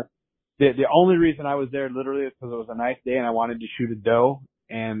 The only reason I was there literally is because it was a nice day and I wanted to shoot a doe,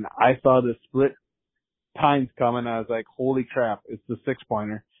 and I saw the split tines coming. I was like, holy crap, it's the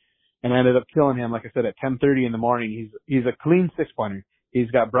 6-pointer. And I ended up killing him, like I said, at 10:30 in the morning. He's a clean 6-pointer.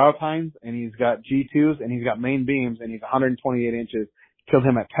 He's got brow tines, and he's got G2s, and he's got main beams, and he's 128 inches. killed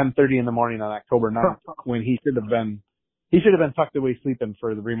him at 10:30 in the morning on October 9th when he should have been tucked away sleeping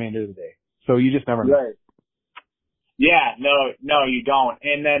for the remainder of the day. So you just never know. Right. Yeah, no, you don't.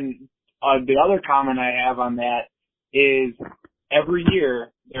 And then the other comment I have on that is every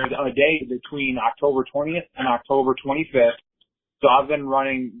year there's a day between October 20th and October 25th. So I've been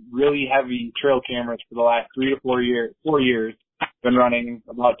running really heavy trail cameras for the last 3 to 4 years. Been running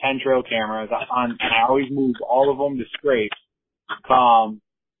about 10 trail cameras and I always move all of them to scrapes come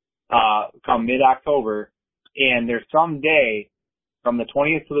mid-October. And there's some day from the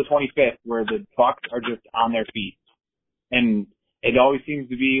 20th to the 25th where the bucks are just on their feet. And it always seems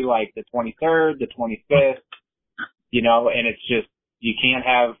to be like the 23rd, the 25th, and it's just, you can't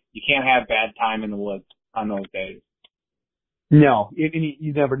have bad time in the woods on those days. No,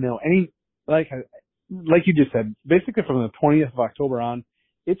 you never know. Like you just said, basically from the 20th of October on,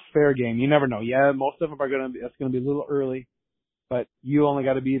 it's fair game. You never know. Yeah, most of them that's going to be a little early, but you only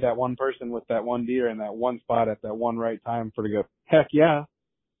got to be that one person with that one deer in that one spot at that one right time for to go, heck yeah.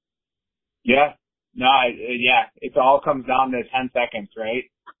 Yeah. No, it all comes down to 10 seconds, right?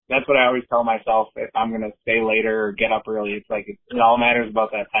 That's what I always tell myself if I'm going to stay later or get up early. It's like, it all matters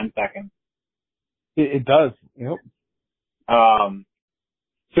about that 10 seconds. It does. Yep.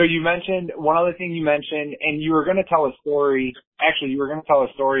 So you mentioned, one other thing you mentioned, and you were going to tell a story,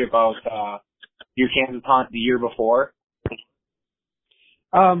 about, your Kansas hunt the year before.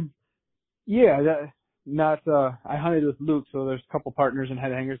 I hunted with Luke, so there's a couple partners in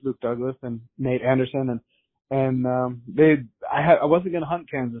head hangers, Luke Douglas and Nate Anderson, I wasn't going to hunt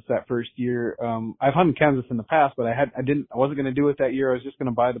Kansas that first year. I've hunted Kansas in the past, but I wasn't going to do it that year. I was just going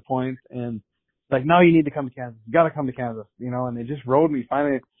to buy the points, and like, no, you need to come to Kansas. You got to come to Kansas, and they just rode me.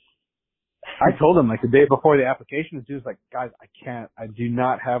 Finally, I told them like the day before the application was due, like, guys, I do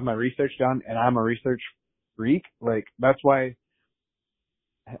not have my research done, and I'm a research freak. Like, that's why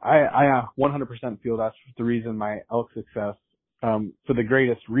I 100% feel that's the reason my elk success, for the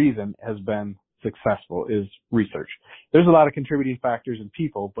greatest reason, has been successful is research. There's a lot of contributing factors in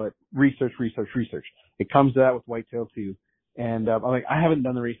people, but research. It comes to that with whitetail too. And I'm like, I haven't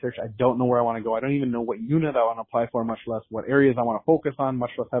done the research. I don't know where I want to go. I don't even know what unit I want to apply for, much less what areas I want to focus on,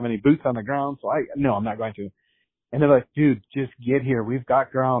 much less have any boots on the ground. So I'm not going to. And they're like, dude, just get here. We've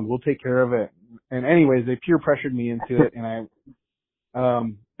got ground. We'll take care of it. And anyways, they peer pressured me into it, and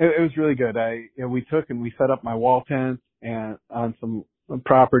it was really good. We took and we set up my wall tent and on some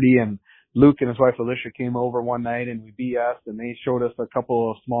property, and Luke and his wife Alicia came over one night and we BS'd, and they showed us a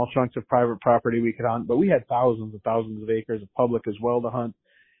couple of small chunks of private property we could hunt, but we had thousands of acres of public as well to hunt.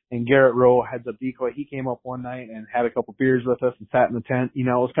 And Garrett Rowe, heads up decoy, he came up one night and had a couple beers with us and sat in the tent. It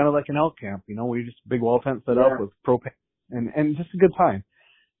was kind of like an elk camp, we just big wall tent set up with propane and just a good time.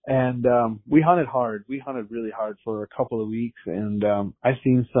 And we hunted hard. We hunted really hard for a couple of weeks, and I've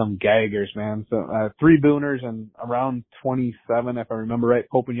seen some gaggers, man. So 3 booners and around 27, if I remember right,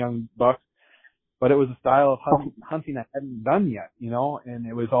 Pope and Young bucks. But it was a style of hunting I hadn't done yet, and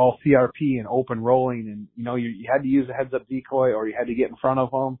it was all CRP and open rolling, and you had to use a heads up decoy, or you had to get in front of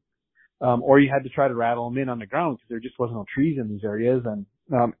them, or you had to try to rattle them in on the ground because there just wasn't no trees in these areas. And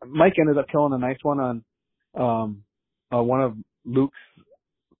Mike ended up killing a nice one on one of Luke's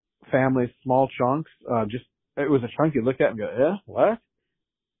family's small chunks. It was a chunk you looked at and go, what?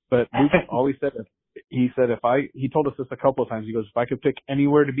 But Luke always said, he told us this a couple of times. He goes, if I could pick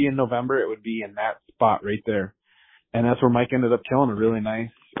anywhere to be in November, it would be in that spot right there. And that's where Mike ended up killing a really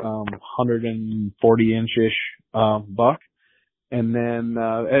nice, 140 inch-ish, buck. And then,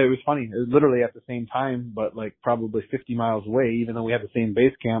 it was funny. It was literally at the same time, but like probably 50 miles away, even though we had the same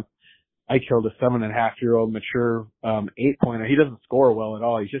base camp. I killed a 7.5-year-old mature 8-pointer. He doesn't score well at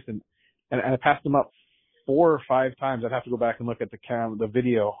all. He's just and I passed him up 4 or 5 times. I'd have to go back and look at the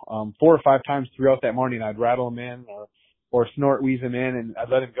video. 4 or 5 times throughout that morning, I'd rattle him in or snort wheeze him in, and I'd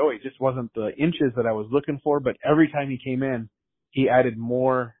let him go. He just wasn't the inches that I was looking for. But every time he came in, he added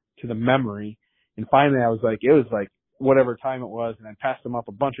more to the memory. And finally, it was like whatever time it was, and I passed him up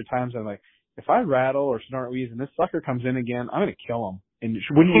a bunch of times. I'm like, if I rattle or snort wheeze and this sucker comes in again, I'm gonna kill him. And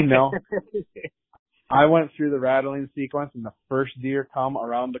wouldn't you know, I went through the rattling sequence, and the first deer come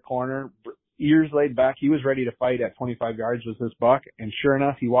around the corner, ears laid back. He was ready to fight at 25 yards with this buck. And sure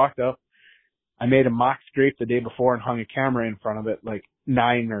enough, he walked up. I made a mock scrape the day before and hung a camera in front of it, like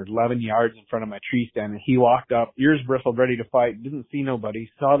 9 or 11 yards in front of my tree stand. And he walked up, ears bristled, ready to fight, didn't see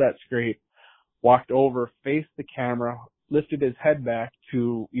nobody, saw that scrape, walked over, faced the camera, lifted his head back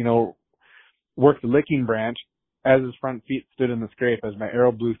to, work the licking branch as his front feet stood in the scrape as my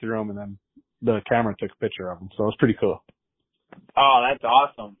arrow blew through him, and then the camera took a picture of him. So it was pretty cool. Oh, that's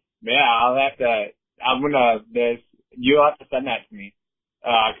awesome. Yeah, you'll have to send that to me.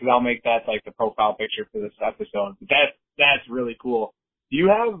 cause I'll make that like the profile picture for this episode. But that's really cool. Do you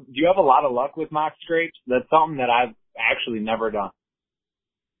have a lot of luck with mock scrapes? That's something that I've actually never done.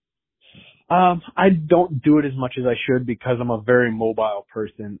 I don't do it as much as I should because I'm a very mobile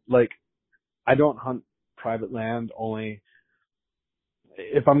person. Like, I don't hunt private land only.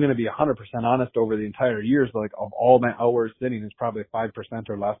 If I'm going to be 100% honest, over the entire years, like of all my hours sitting is probably 5%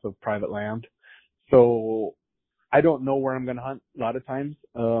 or less of private land. So I don't know where I'm going to hunt a lot of times,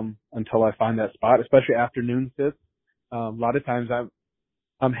 until I find that spot, especially afternoon sits. A lot of times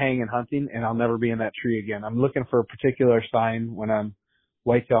I'm hanging hunting and I'll never be in that tree again. I'm looking for a particular sign when I'm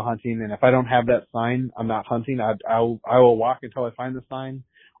whitetail hunting, and if I don't have that sign, I'm not hunting. I will walk until I find the sign,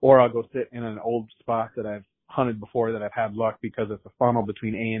 or I'll go sit in an old spot that I've hunted before that I've had luck because it's a funnel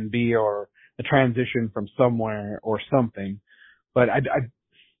between A and B or a transition from somewhere or something. But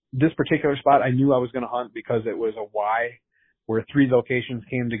this particular spot I knew I was going to hunt because it was a Y where 3 locations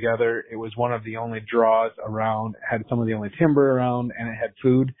came together. It was one of the only draws around, had some of the only timber around, and it had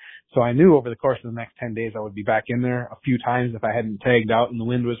food. So I knew over the course of the next 10 days I would be back in there a few times if I hadn't tagged out and the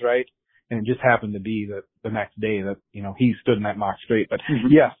wind was right. And it just happened to be that the next day that, you know, he stood in that mock scrape. But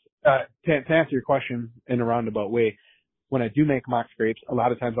yes, to answer your question in a roundabout way, when I do make mock scrapes, a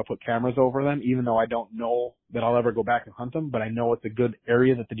lot of times I'll put cameras over them, even though I don't know that I'll ever go back and hunt them, but I know it's a good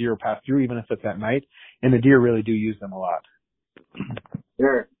area that the deer will pass through, even if it's at night. And the deer really do use them a lot.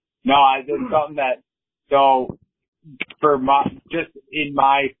 Sure. No, it's something that, so just in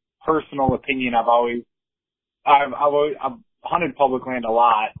my personal opinion, I've hunted public land a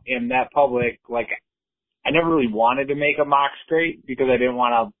lot, and that public, like, I never really wanted to make a mock scrape because I didn't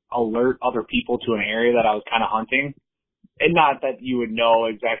want to alert other people to an area that I was kind of hunting. And not that you would know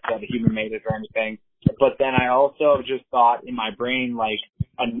exactly how the human made it or anything, but then I also just thought in my brain, like,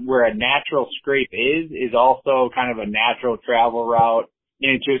 where a natural scrape is also kind of a natural travel route,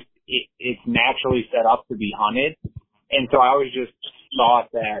 and it's naturally set up to be hunted. And so I always just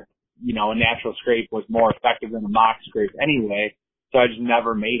thought that, you know, a natural scrape was more effective than a mock scrape anyway, so I just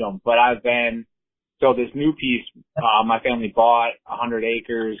never made them. But so this new piece, my family bought 100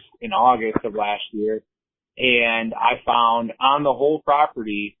 acres in August of last year, and I found on the whole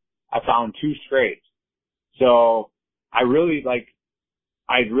property, I found 2 scrapes. So I really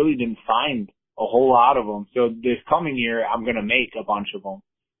didn't find a whole lot of them. So this coming year, I'm going to make a bunch of them.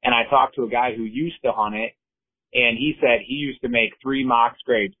 And I talked to a guy who used to hunt it, and he said he used to make 3 mock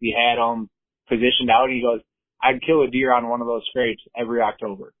scrapes. He had them positioned out, and he goes, I'd kill a deer on one of those scrapes every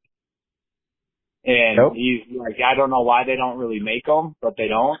October. And nope. He's like, I don't know why they don't really make them, but they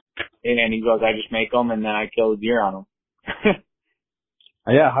don't. And he goes, I just make them, and then I kill a deer on them.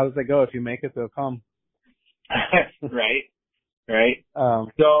 Yeah, how does that go? If you make it, they'll come. Right.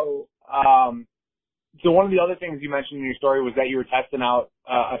 So one of the other things you mentioned in your story was that you were testing out,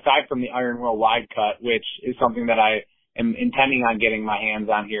 aside from the Iron Will wide cut, which is something that I am intending on getting my hands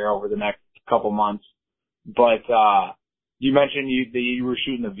on here over the next couple months. But, you mentioned you were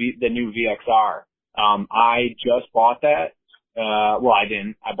shooting the new VXR. I just bought that. Well, I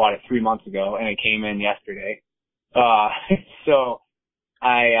didn't. I bought it 3 months ago and it came in yesterday. So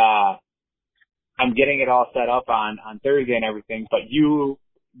I'm getting it all set up on Thursday and everything, but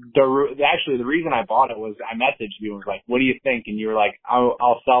actually the reason I bought it was I messaged you and was like, what do you think? And you were like,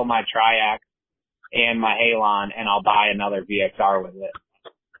 I'll sell my Triax and my Halon and I'll buy another VXR with it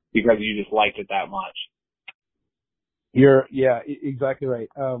because you just liked it that much. Yeah, exactly right.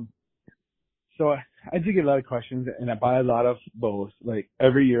 So I do get a lot of questions and I buy a lot of bows. Like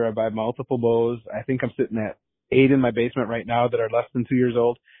every year I buy multiple bows. I think I'm sitting at 8 in my basement right now that are less than 2 years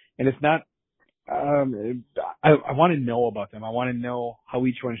old. And it's not, I want to know about them. I want to know how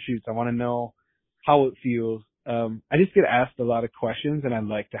each one shoots. I want to know how it feels. I just get asked a lot of questions and I'd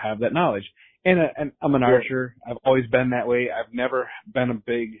like to have that knowledge. And I'm an archer. I've always been that way. I've never been a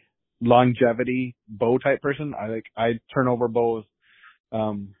big longevity bow type person. I turn over bows,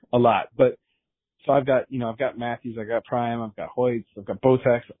 a lot, but so I've got Matthews, I've got Prime, I've got Hoyts, I've got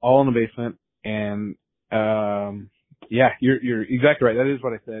Bowtechs all in the basement. And, yeah, you're exactly right. That is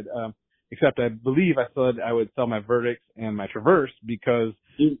what I said. Except I believe I said I would sell my Verdicts and my Traverse because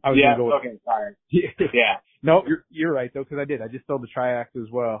I was going to go with. Okay, sorry. Yeah. No, you're right though, because I did. I just sold the Triax as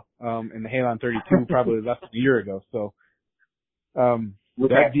well, and the Halon 32 probably less than a year ago. So,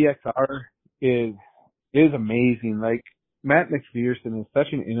 that DXR is amazing. Like Matt McPherson is such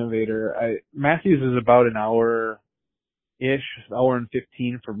an innovator. Matthews is about an hour-ish, hour and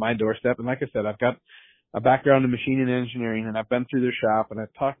 15 from my doorstep. And like I said, I've got a background in machining and engineering, and I've been through their shop, and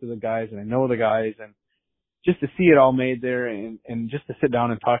I've talked to the guys, and I know the guys, and just to see it all made there, and just to sit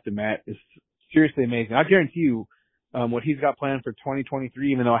down and talk to Matt is seriously amazing. I guarantee you, what he's got planned for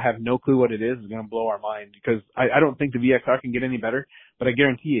 2023, even though I have no clue what it is going to blow our mind because I don't think the VXR can get any better, but I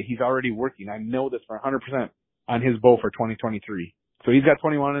guarantee you he's already working. I know this for 100% on his bow for 2023. So he's got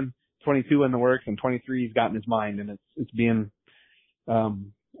 21 and 22 in the works, and 23 he's got in his mind, and it's being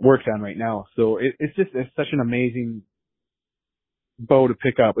worked on right now. So it's such an amazing bow to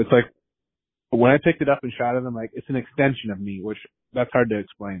pick up. It's like when I picked it up and shot it, I'm like, it's an extension of me, which that's hard to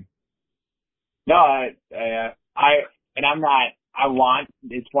explain. No,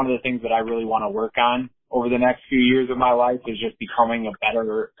 it's one of the things that I really want to work on over the next few years of my life is just becoming a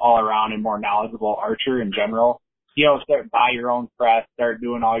better all around and more knowledgeable archer in general. You know, buy your own press, start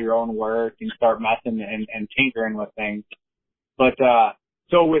doing all your own work and start messing and tinkering with things. But,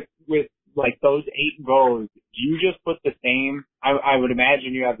 so with like those 8 bows, do you just put the same, I would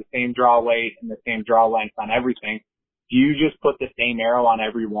imagine you have the same draw weight and the same draw length on everything. Do you just put the same arrow on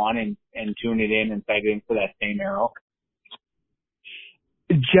every one and tune it in and sight it in for that same arrow?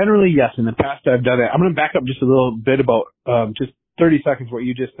 Generally, yes. In the past, I've done it. I'm going to back up just a little bit about, just 30 seconds what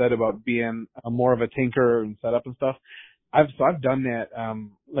you just said about being more of a tinker and setup and stuff. I've done that.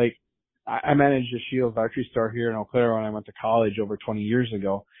 Like I managed a Shields archery store here in Eau Claire when I went to college over 20 years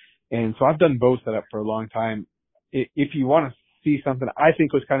ago. And so I've done bow setup for a long time. If you want to see something I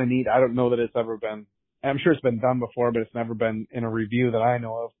think was kind of neat, I don't know that it's ever been, I'm sure it's been done before, but it's never been in a review that I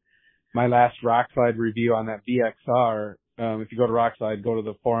know of. My last Rockslide review on that VXR, if you go to Rockslide, go to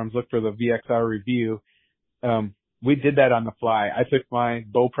the forums, look for the VXR review. We did that on the fly. I took my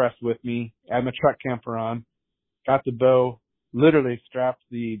bow press with me, had my truck camper on, got the bow, literally strapped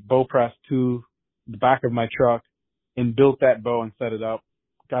the bow press to the back of my truck and built that bow and set it up.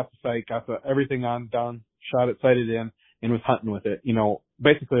 Got the sight, got everything on, done, shot it, sighted in, and was hunting with it, you know,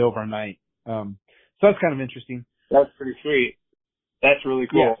 basically overnight. So that's kind of interesting. That's pretty sweet. That's really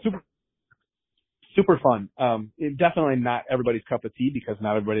cool. Yeah, super fun. It definitely not everybody's cup of tea because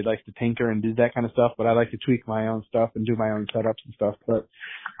not everybody likes to tinker and do that kind of stuff, but I like to tweak my own stuff and do my own setups and stuff. But,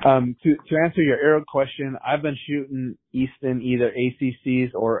 to answer your arrow question, I've been shooting Easton either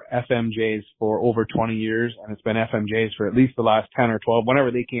ACCs or FMJs for over 20 years, and it's been FMJs for at least the last 10 or 12.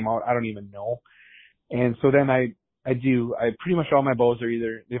 Whenever they came out, I don't even know. And so then I pretty much all my bows are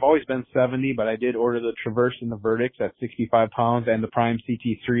either, they've always been 70, but I did order the Traverse and the Verdicts at 65 pounds and the Prime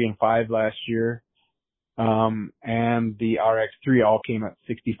CT3 and 5 last year. And the RX3 all came at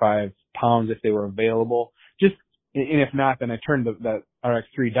 65 pounds if they were available. And if not, then I turned that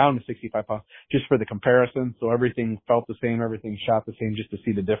RX3 down to 65 pounds just for the comparison. So everything felt the same, everything shot the same just to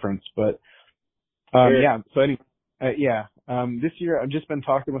see the difference. But, yeah, so anyway, this year I've just been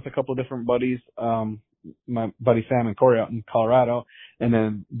talking with a couple of different buddies, my buddy Sam and Corey out in Colorado, and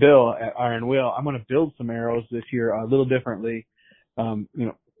then Bill at Iron Wheel. I'm going to build some arrows this year a little differently. You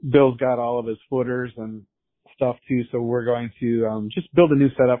know, Bill's got all of his footers and stuff too, so we're going to just build a new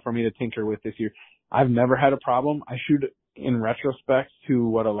setup for me to tinker with this year. I've never had a problem. I shoot in retrospect to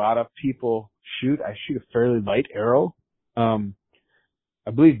what a lot of people shoot. I shoot a fairly light arrow.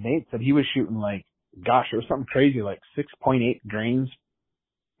 I believe Nate said he was shooting like, gosh, it was something crazy, like 6.8 grains,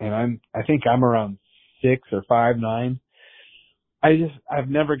 and I think I'm around 6 or 5.9. I've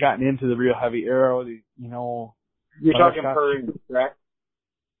never gotten into the real heavy arrow, you know. You're talking per inch, correct?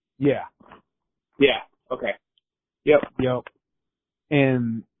 Yeah. Yeah. Okay. Yep.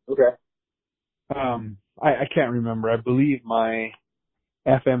 And okay. I can't remember. I believe my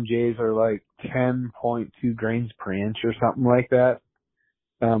FMJs are like 10.2 grains per inch or something like that.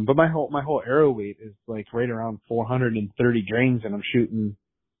 But my whole arrow weight is like right around 430 grains, and I'm shooting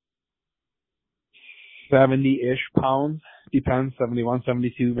 70-ish pounds. Depends, 71,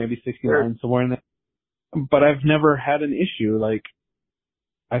 72, maybe 69, somewhere in there. But I've never had an issue. Like,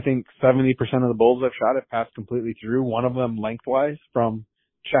 I think 70% of the bulls I've shot have passed completely through, one of them lengthwise from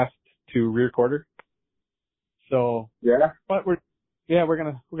chest to rear quarter. So, yeah. But we're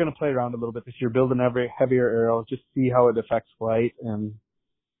gonna play around a little bit this year, build an every heavier arrow, just see how it affects flight and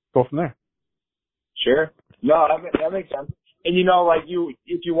go from there. Sure. No, that makes sense. And you know, like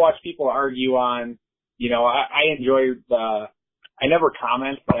if you watch people argue on, you know, I enjoy I never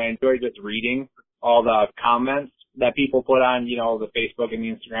comment, but I enjoy just reading all the comments that people put on, you know, the Facebook and the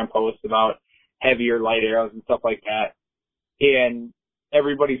Instagram posts about heavier light arrows and stuff like that. And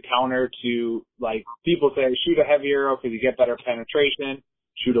everybody's counter to, like, people say shoot a heavy arrow because you get better penetration,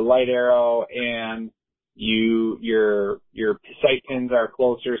 shoot a light arrow and your sight pins are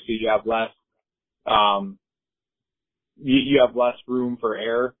closer, so you have less you have less room for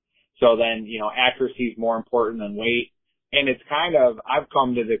error. So then, you know, accuracy is more important than weight. And it's kind of, I've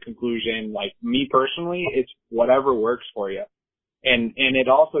come to the conclusion, like, me personally, it's whatever works for you. And it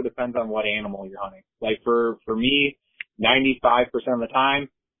also depends on what animal you're hunting. Like for me, 95% of the time,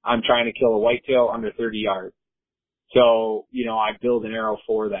 I'm trying to kill a whitetail under 30 yards. So, I build an arrow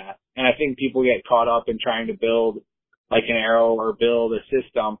for that. And I think people get caught up in trying to build like an arrow or build a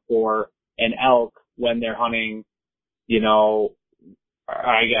system for an elk when they're hunting,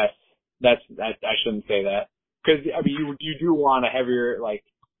 I guess I shouldn't say that. Cause you do want a heavier, like,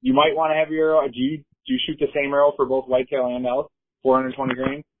 you might want a heavier arrow. Do you shoot the same arrow for both whitetail and elk? 420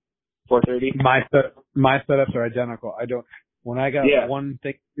 grain? 430? My setups are identical. When I got one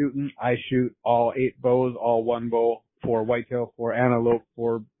thing shooting, I shoot all 8 bows, all one bow for whitetail, for antelope,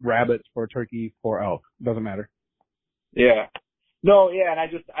 for rabbits, for turkey, for elk. Doesn't matter. Yeah. No, yeah, and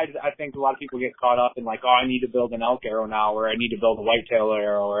I think a lot of people get caught up in like, oh, I need to build an elk arrow now, or I need to build a whitetail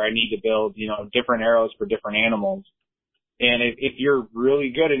arrow, or I need to build, different arrows for different animals. And if you're really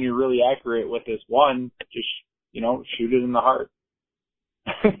good and you're really accurate with this one, just, shoot it in the heart.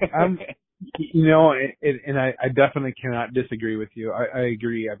 And I definitely cannot disagree with you. I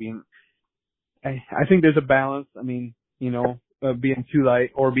agree. I mean, I think there's a balance. I mean, being too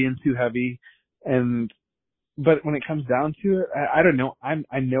light or being too heavy. But when it comes down to it, I don't know.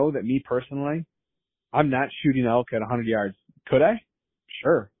 I know that me personally, I'm not shooting elk at 100 yards. Could I?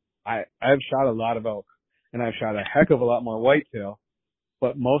 Sure. I've shot a lot of elk and I've shot a heck of a lot more whitetail,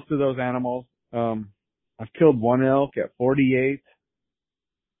 but most of those animals, I've killed one elk at 48.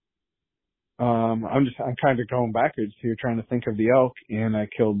 I'm kind of going backwards here trying to think of the elk, and I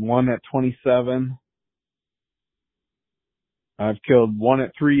killed one at 27. I've killed one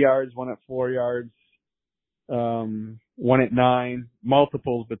at 3 yards, one at 4 yards, one at 9,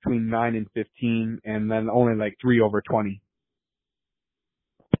 multiples between 9 and 15, and then only like 3 over 20.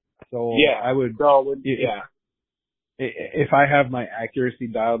 So yeah, I would, if I have my accuracy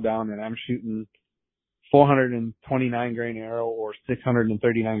dialed down and I'm shooting 429 grain arrow or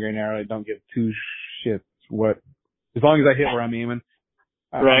 639 grain arrow, I don't give two shits as long as I hit where I'm aiming,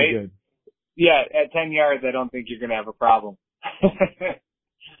 I'm good. Yeah, at 10 yards, I don't think you're going to have a problem.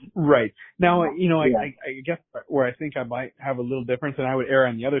 Right. Now, I guess where I think I might have a little difference, and I would err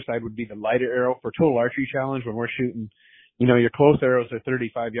on the other side, would be the lighter arrow for Total Archery Challenge when we're shooting. Your close arrows are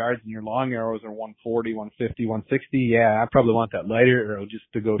 35 yards and your long arrows are 140, 150, 160. Yeah, I probably want that lighter arrow just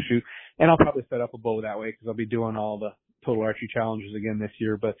to go shoot. And I'll probably set up a bow that way because I'll be doing all the Total Archery Challenges again this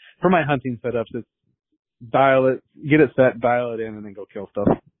year. But for my hunting setups, it's dial it, get it set, dial it in, and then go kill stuff.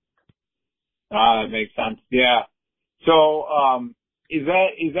 That makes sense. Yeah. So, is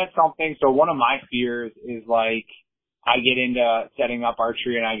that something? So one of my fears is like, I get into setting up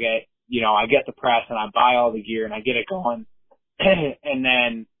archery and I get the press and I buy all the gear and I get it going. And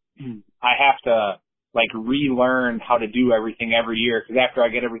then I have to like relearn how to do everything every year, because after I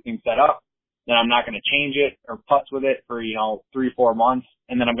get everything set up, then I'm not going to change it or putz with it for, 3-4 months.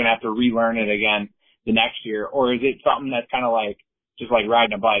 And then I'm going to have to relearn it again the next year. Or is it something that's kind of like, just like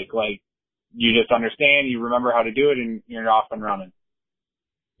riding a bike? Like you just understand, you remember how to do it and you're off and running.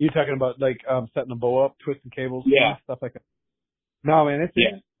 You're talking about like, setting a bow up, twisting cables, stuff like that. No, man,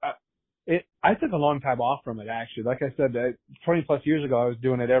 I took a long time off from it, actually. Like I said, 20 plus years ago, I was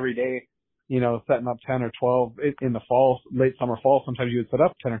doing it every day, setting up 10 or 12 in the fall, late summer, fall. Sometimes you would set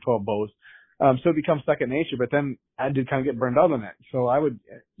up 10 or 12 bows. So it becomes second nature, but then I did kind of get burned out on it. So I would,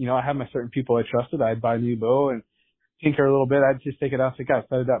 I had my certain people I trusted. I'd buy a new bow and tinker a little bit. I'd just take it out, say, guys,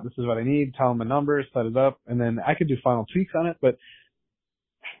 set it up. This is what I need. Tell them the numbers, set it up. And then I could do final tweaks on it. But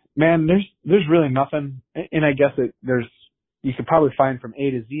man, there's really nothing. And I guess you could probably find from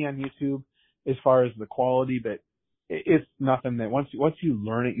A to Z on YouTube as far as the quality, but it's nothing that once you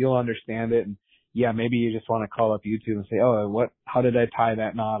learn it, you'll understand it. And yeah, maybe you just want to call up YouTube and say, oh, how did I tie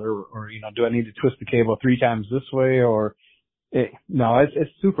that knot? Or, do I need to twist the cable 3 times this way? No,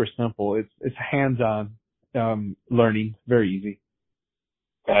 it's super simple. It's hands-on, learning, very easy.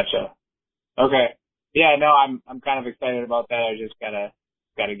 Gotcha. Okay. Yeah, no, I'm kind of excited about that. I just gotta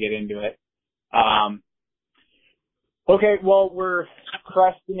get into it. Okay, well, we're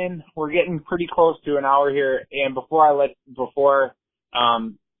cresting. We're getting pretty close to an hour here. And before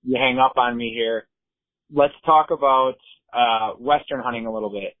you hang up on me here, let's talk about, Western hunting a little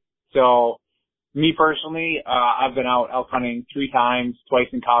bit. So me personally, I've been out elk hunting 3 times, twice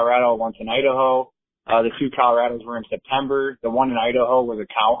in Colorado, once in Idaho. The 2 Colorados were in September. The one in Idaho was a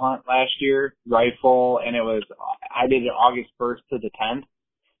cow hunt last year, rifle, and I did it August 1st to the 10th.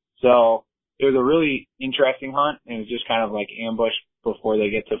 So it was a really interesting hunt, and it was just kind of like ambush before they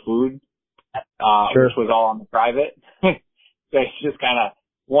get to food, Sure. Which was all on the private. So it's just kind of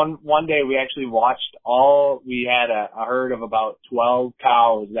one day we actually we had a herd of about 12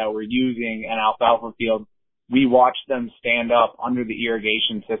 cows that were using an alfalfa field. We watched them stand up under the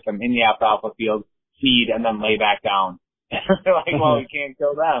irrigation system in the alfalfa field, feed, and then lay back down. Like, well, we can't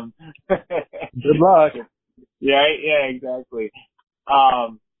kill them. Good luck. Yeah, yeah, exactly.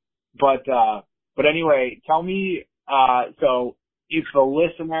 But anyway, tell me, so if the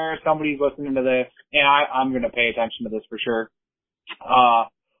listener, somebody's listening to this, and I'm going to pay attention to this for sure.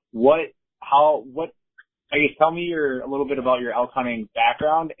 I guess tell me a little bit about your elk hunting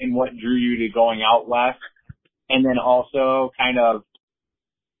background and what drew you to going out west. And then also kind of,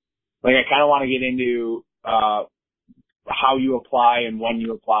 like, I kind of want to get into, how you apply and when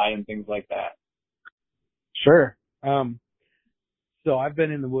you apply and things like that. Sure. So I've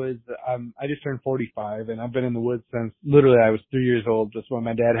been in the woods. I just turned 45, and I've been in the woods since literally I was 3 years old. Just when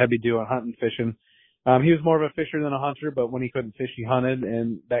my dad had me doing hunting, fishing. He was more of a fisher than a hunter, but when he couldn't fish, he hunted,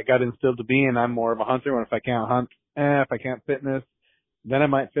 and that got instilled to me. And I'm more of a hunter. When if I can't hunt, if I can't fitness, then I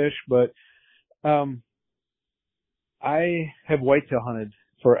might fish. But I have whitetail hunted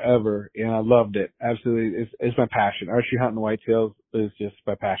forever, and I loved it. Absolutely, it's my passion. Archery hunting whitetails is just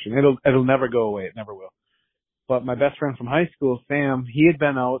my passion. It'll never go away. It never will. But my best friend from high school, Sam, he'd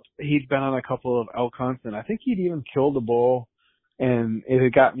been on a couple of elk hunts, and I think he'd even killed a bull, and it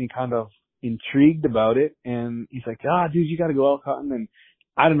had got me kind of intrigued about it. And he's like, dude, you got to go elk hunting. And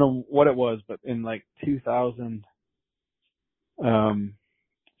I don't know what it was, but in like 2007,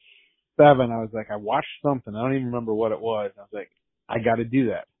 I was like, I watched something. I don't even remember what it was. I was like, I got to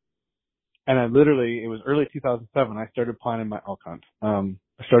do that. And it was early 2007. I started planning my elk hunt. I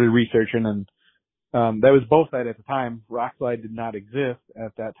started researching, and that was bow sight at the time. Rock slide did not exist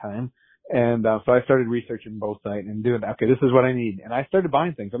at that time. And so I started researching bow sight and doing, okay, this is what I need. And I started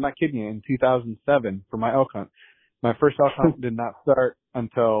buying things. I'm not kidding you. In 2007 for my elk hunt. My first elk hunt did not start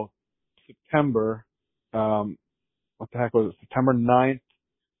until September, what the heck was it? September 9th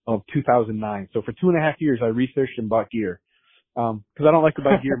of 2009. So for 2.5 years, I researched and bought gear. Cause I don't like to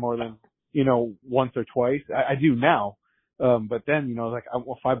buy gear more than, once or twice. I do now. But then, like,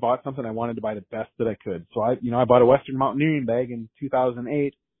 if I bought something, I wanted to buy the best that I could. So I bought a Western Mountaineering bag in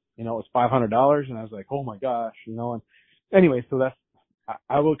 2008. It was $500, and I was like, oh my gosh, and anyway, so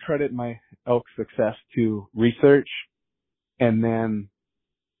I will credit my elk success to research, and then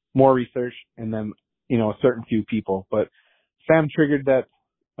more research, and then, a certain few people. But Sam triggered that,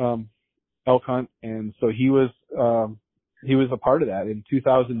 elk hunt, and so he was a part of that. In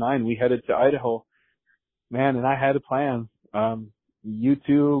 2009, we headed to Idaho, man, and I had a plan.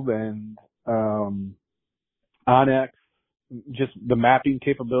 YouTube and Onyx, just the mapping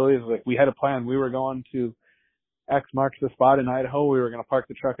capabilities. Like, we had a plan. We were going to X marks the spot in Idaho. We were going to park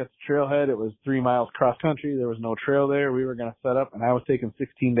the truck at the trailhead. It was 3 miles cross country. There was no trail there. We were going to set up, and I was taking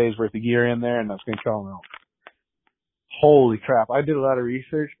 16 days worth of gear in there, and I was going to kill them out. Holy crap. I did a lot of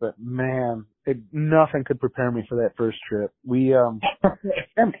research, but man, nothing could prepare me for that first trip. You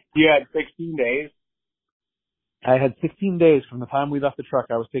had 16 days? I had 16 days from the time we left the truck.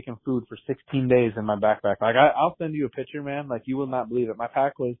 I was taking food for 16 days in my backpack. Like, I'll send you a picture, man. Like, you will not believe it. My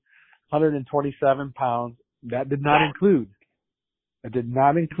pack was 127 pounds. That did not include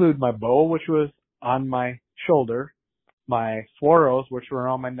my bow, which was on my shoulder, my fluoros, which were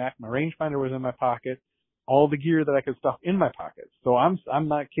on my neck, my rangefinder was in my pocket, all the gear that I could stuff in my pockets. So I'm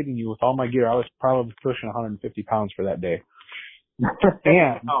not kidding you. With all my gear, I was probably pushing 150 pounds for that day.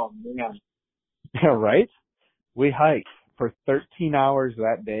 And, oh man. Yeah, right? We hiked for 13 hours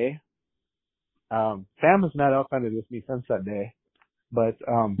that day. Sam has not elk hunted with me since that day, but,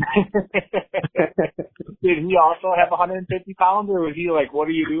 did he also have 150 pounds, or was he like, what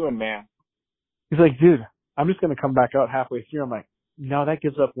are you doing, man? He's like, dude, I'm just going to come back out halfway through. I'm like, no, that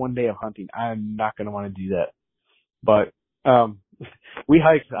gives up one day of hunting. I'm not going to want to do that. But, we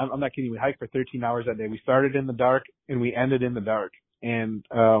hiked, I'm not kidding. We hiked for 13 hours that day. We started in the dark and we ended in the dark. And,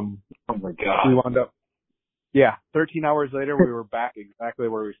 oh my God. We wound up, 13 hours later, we were back exactly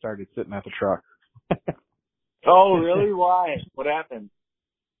where we started, sitting at the truck. Oh, really? Why? What happened?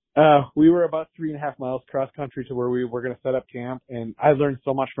 We were about 3.5 miles cross country to where we were going to set up camp, and I learned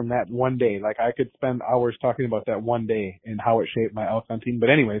so much from that one day. Like, I could spend hours talking about that one day and how it shaped my elk hunting. But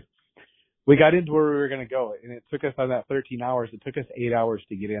anyways, we got into where we were going to go, and it took us on that 13 hours. It took us 8 hours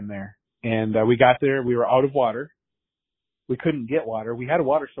to get in there. And we got there. We were out of water. We couldn't get water. We had a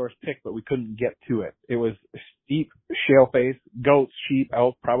water source picked, but we couldn't get to it. It was steep shale face. Goats, sheep,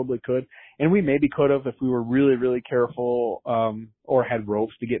 elk probably could. And we maybe could have if we were really, really careful, or had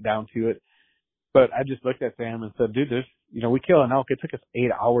ropes to get down to it. But I just looked at Sam and said, dude, we kill an elk. It took us 8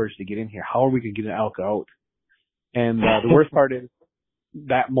 hours to get in here. How are we going to get an elk out? And the worst part is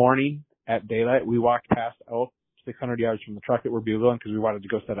that morning at daylight, we walked past elk 600 yards from the truck that we're bugling because we wanted to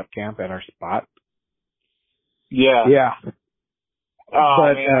go set up camp at our spot. Yeah. Yeah.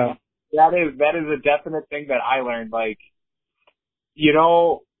 Oh, man. That is a definite thing that I learned. Like, You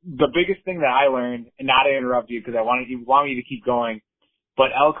know, the biggest thing that I learned, and not to interrupt you because you want me to keep going,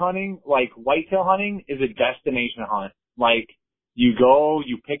 but elk hunting, like whitetail hunting, is a destination hunt. Like, you go,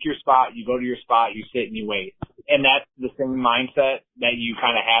 you pick your spot, you go to your spot, you sit and you wait. And that's the same mindset that you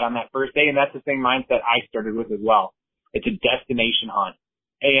kind of had on that first day, and that's the same mindset I started with as well. It's a destination hunt.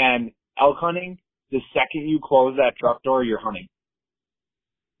 And elk hunting, the second you close that truck door, you're hunting.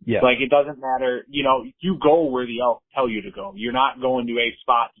 Yeah. Like, it doesn't matter, you know, you go where the elk tell you to go. You're not going to a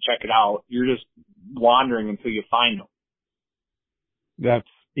spot to check it out. You're just wandering until you find them. That's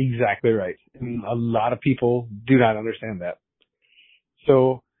exactly right. And a lot of people do not understand that.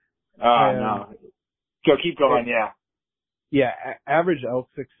 So, no. Go, keep going, yeah. Yeah, average elk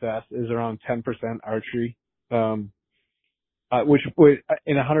success is around 10% archery. Which would,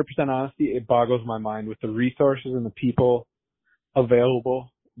 in 100% honesty, it boggles my mind with the resources and the people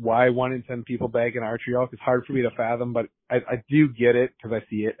available. Why 1 in 10 people bag an archery elk is hard for me to fathom, but I do get it because I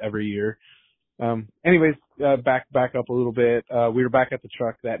see it every year. Anyways, back up a little bit. We were back at the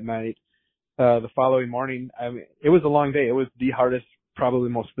truck that night. The following morning, I mean, it was a long day. It was the hardest, probably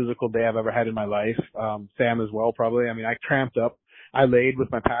most physical day I've ever had in my life. Sam as well, probably. I mean, I cramped up. I laid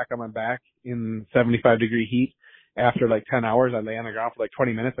with my pack on my back in 75-degree heat. After like 10 hours, I lay on the ground for like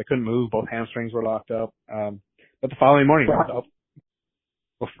 20 minutes. I couldn't move. Both hamstrings were locked up. But the following morning, I was up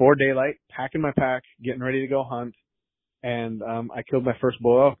before daylight, packing my pack, getting ready to go hunt. And I killed my first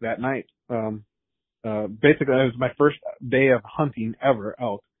bull elk that night. Basically, it was my first day of hunting ever,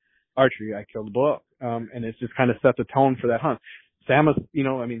 elk archery. I killed a bull elk. And it's just kind of set the tone for that hunt. Sam was, you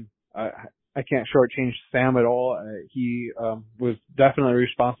know, I mean, I can't shortchange Sam at all. He was definitely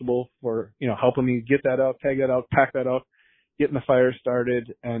responsible for, you know, helping me get that elk, tag that elk, pack that elk, getting the fire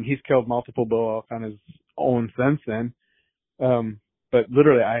started, and he's killed multiple bull elk on his own since then. But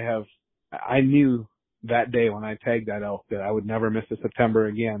literally, I knew that day when I tagged that elk that I would never miss a September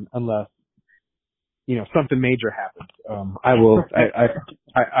again unless, you know, something major happened.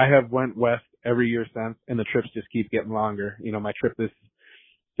 I have went west every year since, and the trips just keep getting longer. You know, my trip this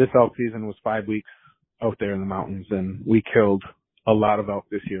elk season was 5 weeks out there in the mountains, and we killed a lot of elk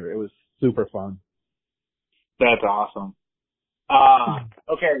this year. It was super fun. That's awesome.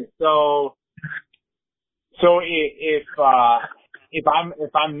 Okay, so if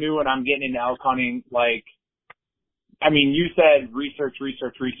I'm new and I'm getting into elk hunting, like, I mean, you said research,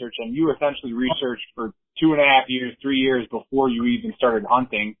 and you essentially researched for 2.5 years, 3 years before you even started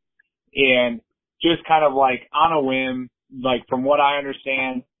hunting, and just kind of like on a whim, like from what I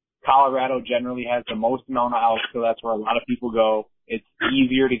understand, Colorado generally has the most amount of elk, so that's where a lot of people go. It's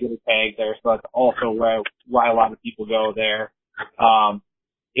easier to get a tag there, so that's also why a lot of people go there.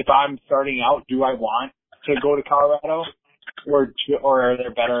 If I'm starting out, do I want to go to Colorado, or are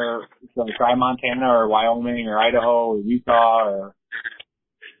there better, so try Montana or Wyoming or Idaho or Utah or?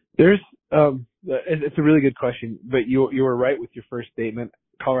 There's it's a really good question, but you were right with your first statement.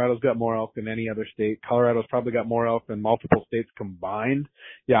 Colorado's got more elk than any other state. Colorado's probably got more elk than multiple states combined.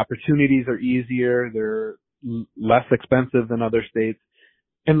 The opportunities are easier. They're less expensive than other states.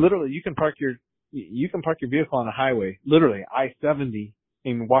 And literally, you can park your vehicle on a highway, literally I-70,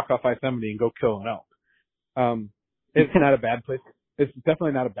 and walk off I-70 and go kill an elk. It's not a bad place. It's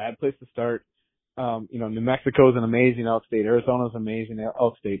definitely not a bad place to start. You know, New Mexico is an amazing elk state. Arizona's an amazing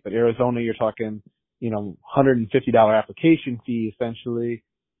elk state, but Arizona, you're talking, you know, $150 application fee essentially.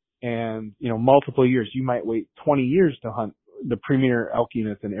 And, you know, multiple years. You might wait 20 years to hunt the premier elk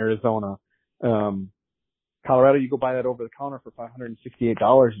units in Arizona. Colorado, you go buy that over the counter for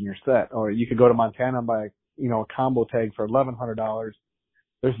 $568 and you're set. Or you could go to Montana and buy, you know, a combo tag for $1,100.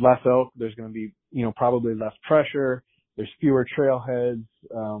 There's less elk. There's going to be, you know, probably less pressure. There's fewer trailheads.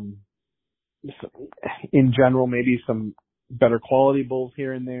 In general, maybe some better quality bulls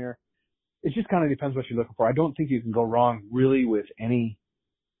here and there. It just kind of depends what you're looking for. I don't think you can go wrong really with any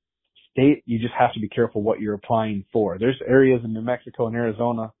state. You just have to be careful what you're applying for. There's areas in New Mexico and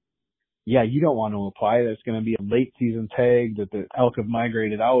Arizona, yeah, you don't want to apply. There's going to be a late season tag that the elk have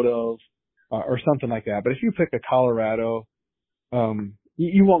migrated out of, or something like that. But if you pick a Colorado,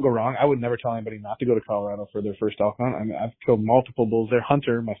 you won't go wrong. I would never tell anybody not to go to Colorado for their first elk hunt. I mean, I've killed multiple bulls there.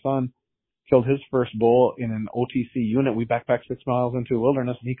 Hunter, my son, killed his first bull in an OTC unit. We backpacked 6 miles into a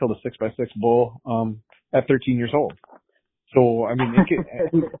wilderness, and he killed a 6x6 bull at 13 years old. So, I mean,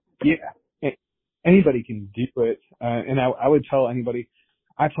 yeah, anybody can do it. And I would tell anybody,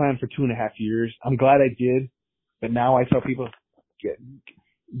 I planned for 2.5 years. I'm glad I did, but now I tell people, get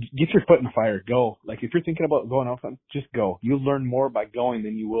your foot in the fire. Go. Like, if you're thinking about going out, just go. You'll learn more by going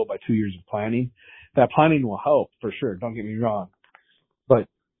than you will by 2 years of planning. That planning will help for sure. Don't get me wrong. But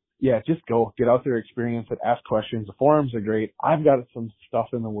yeah, just go, get out there, experience it, ask questions. The forums are great. I've got some stuff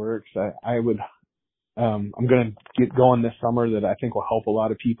in the works. I'm going to get going this summer that I think will help a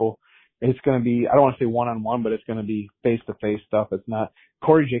lot of people. It's going to be, I don't want to say one-on-one, but it's going to be face-to-face stuff. It's not,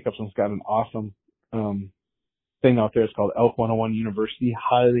 Corey Jacobson's got an awesome, thing out there. It's called Elk 101 University.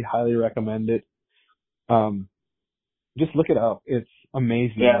 Highly, highly recommend it. Just look it up. It's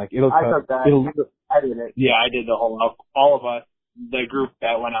amazing. Yeah, like I did it. Yeah, I did the whole, all of us, the group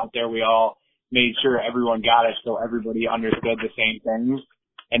that went out there, we all made sure everyone got it so everybody understood the same things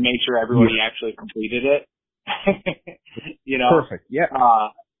and made sure everybody actually completed it. You know? Perfect. Yeah.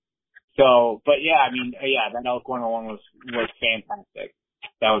 But yeah, I mean, yeah, that Elk 101 was fantastic.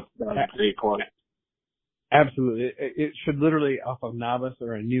 That was a great quote. Absolutely. It should literally, off a novice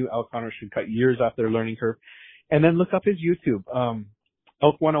or a new elk hunter should cut years off their learning curve. And then look up his YouTube,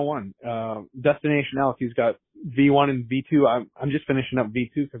 Elk 101, Destination Elk. He's got V1 and V2. I'm just finishing up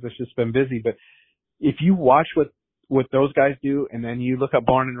V2 because it's just been busy. But if you watch what those guys do, and then you look up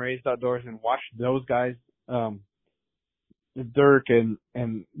Born and Raised Outdoors and watch those guys, Dirk and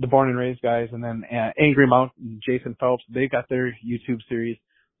the Born and Raised guys, and then Angry Mountain, Jason Phelps, they got their YouTube series.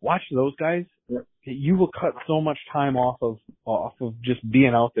 Watch those guys. Yep. You will cut so much time off of just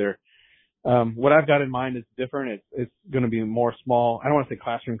being out there. What I've got in mind is different. It's going to be more small. I don't want to say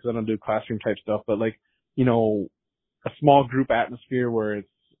classroom because I don't do classroom type stuff, but like, you know, a small group atmosphere where it's,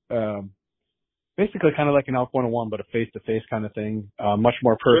 basically kind of like an Elk 101, but a face-to-face kind of thing, much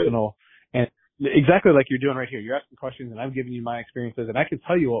more personal. And exactly like you're doing right here. You're asking questions and I'm giving you my experiences and I can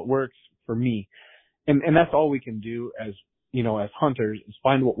tell you what works for me. And that's all we can do as, you know, as hunters is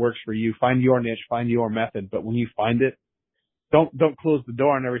find what works for you, find your niche, find your method. But when you find it, don't close the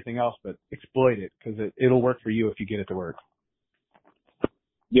door on everything else, but exploit it because it'll work for you if you get it to work.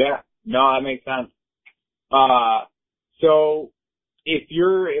 Yeah, no, that makes sense. So if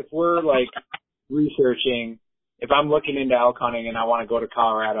we're like researching, if I'm looking into elk hunting and I want to go to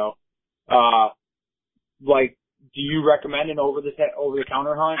Colorado, like, do you recommend an over the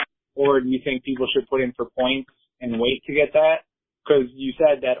counter hunt, or do you think people should put in for points and wait to get that? Because you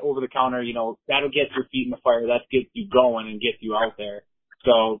said that over the counter, you know, that'll get your feet in the fire. That gets you going and get you out there.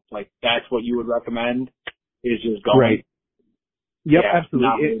 So, like, that's what you would recommend is just going. Right. Yep, yeah, absolutely.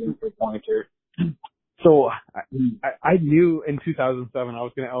 Not waiting for points or... So I knew in 2007 I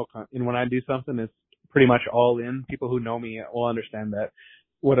was going to elk hunt, and when I do something, it's pretty much all in. People who know me will understand that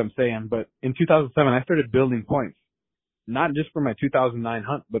what I'm saying. But in 2007, I started building points, not just for my 2009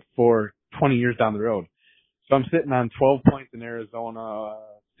 hunt, but for 20 years down the road. So I'm sitting on 12 points in Arizona.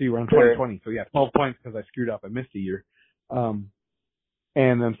 See, we're on 2020. So yeah, 12 points because I screwed up. I missed a year. And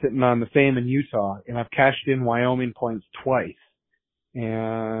I'm sitting on the same in Utah, and I've cashed in Wyoming points twice,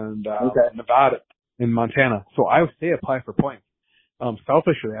 and Nevada and Montana. So I would say apply for points.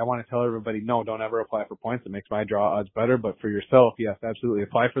 Selfishly, I want to tell everybody, no, don't ever apply for points. It makes my draw odds better. But for yourself, yes, absolutely.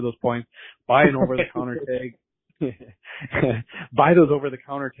 Apply for those points. Buy an over-the-counter tag. Buy those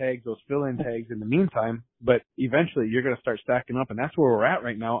over-the-counter tags, those fill-in tags in the meantime. But eventually, you're going to start stacking up. And that's where we're at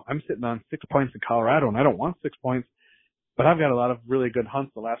right now. I'm sitting on 6 points in Colorado, and I don't want 6 points. But I've got a lot of really good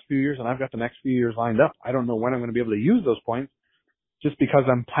hunts the last few years, and I've got the next few years lined up. I don't know when I'm going to be able to use those points just because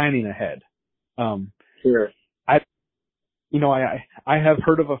I'm planning ahead. Sure. I have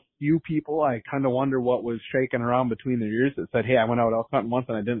heard of a few people. I kind of wonder what was shaking around between their ears that said, hey, I went out elk hunting once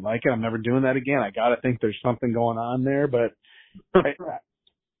and I didn't like it. I'm never doing that again. I got to think there's something going on there. But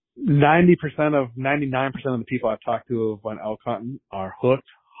 99% of the people I've talked to who have went elk hunting are hooked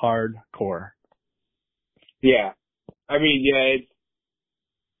hardcore. Yeah. I mean, yeah,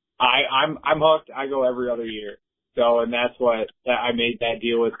 I'm hooked. I go every other year. So, and that's what I made that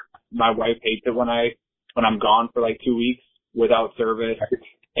deal with. My wife hates it when I'm gone for like 2 weeks without service.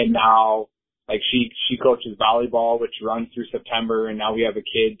 And now, like, she coaches volleyball, which runs through September, and now we have a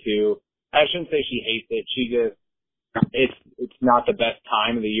kid too. I shouldn't say she hates it. She just, it's not the best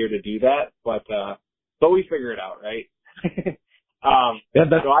time of the year to do that, but we figure it out, right? So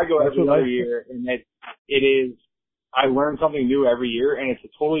I go every other year, and it is, I learn something new every year, and it's a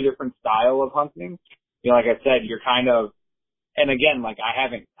totally different style of hunting. You know, like I said, you're kind of, and again, like I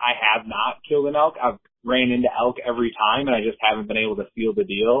have not killed an elk. I've ran into elk every time, and I just haven't been able to seal the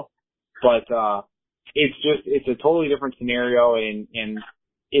deal. But it's a totally different scenario, and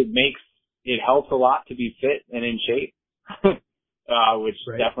it helps a lot to be fit and in shape, which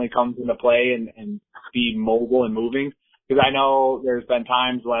definitely comes into play, and be mobile and moving. Because I know there's been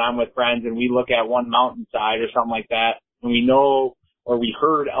times when I'm with friends and we look at one mountainside or something like that, and we know, or we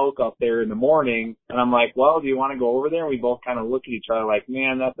heard elk up there in the morning, and I'm like, well, do you want to go over there? And we both kind of look at each other like,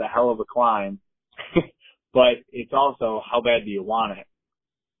 man, that's a hell of a climb. But it's also, how bad do you want it?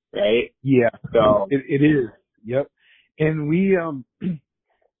 right? Yeah, So it is. Yep. And we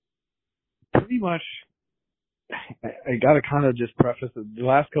pretty much. I got to kind of just preface it. The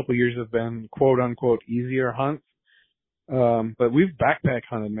last couple of years have been quote unquote easier hunts, but we've backpack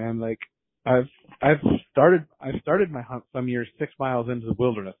hunted, man. Like I've started my hunt some years 6 miles into the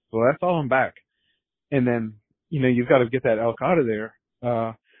wilderness, so that's all I'm back. And then you've got to get that elk out of there.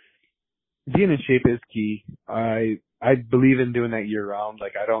 Being in shape is key. I believe in doing that year round.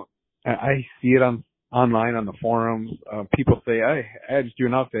 Like I see it online on the forums. People say, I just do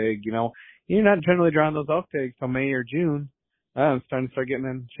an elk tag. You're not generally drawing those elk tags till May or June. I'm starting to start getting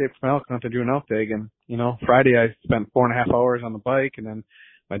in shape for my elk hunt to do an elk tag. And Friday I spent 4.5 hours on the bike, and then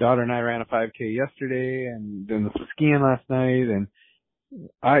my daughter and I ran a 5K yesterday, and then some skiing last night. And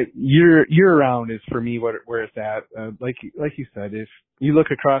year round is for me where it's at. Like you said, if you look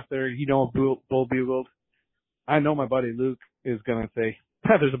across there, bull bugled. I know my buddy Luke is gonna say,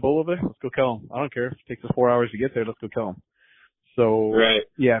 there's a bull over there. Let's go kill him. I don't care if it takes us 4 hours to get there. Let's go kill him. So right.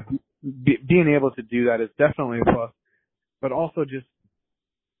 Yeah, being able to do that is definitely a plus. But also just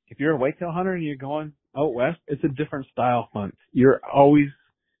if you're a whitetail hunter and you're going out west, it's a different style hunt. You're always,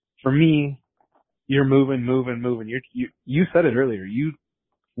 for me, you're moving. You said it earlier.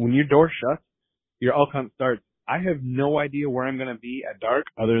 When your door shuts, your elk hunt starts. I have no idea where I'm going to be at dark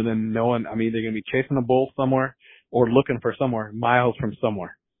other than knowing I'm either going to be chasing a bull somewhere or looking for somewhere miles from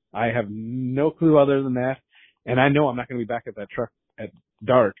somewhere. I have no clue other than that. And I know I'm not going to be back at that truck at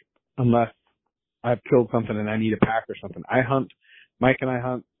dark unless I've killed something and I need a pack or something. Mike and I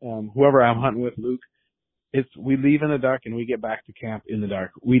hunt, whoever I'm hunting with, Luke, we leave in the dark and we get back to camp in the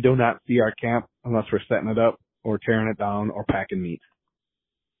dark. We do not see our camp unless we're setting it up or tearing it down or packing meat.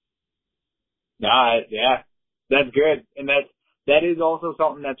 Yeah, that's good. And that is also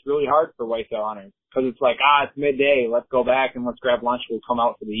something that's really hard for whitetail hunters, because it's like, it's midday. Let's go back and let's grab lunch. We'll come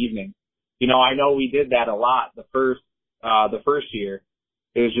out for the evening. I know we did that a lot the first year.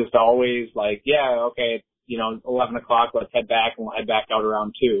 It was just always like, yeah, okay, it's, 11 o'clock, let's head back, and we'll head back out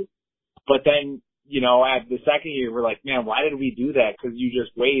around 2. But then, at the second year, we're like, man, why did we do that? Because you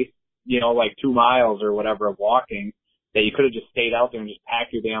just waste, like 2 miles or whatever of walking that you could have just stayed out there and just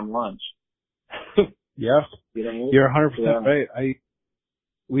packed your damn lunch. Yeah. You're 100% right.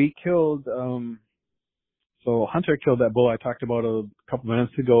 We killed, so Hunter killed that bull I talked about a couple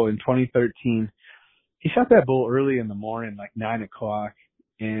minutes ago in 2013. He shot that bull early in the morning, like 9 o'clock,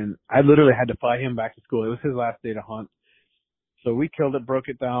 and I literally had to fly him back to school. It was his last day to hunt. So we killed it, broke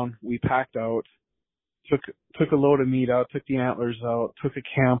it down, we packed out, took a load of meat out, took the antlers out, took a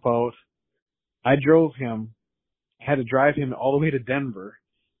camp out. I drove him, had to drive him all the way to Denver,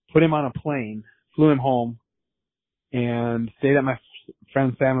 put him on a plane, flew him home, and stayed at my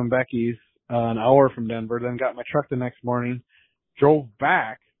friend Sam and Becky's an hour from Denver, then got my truck the next morning, drove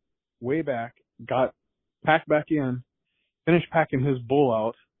back, way back, got packed back in, finished packing his bull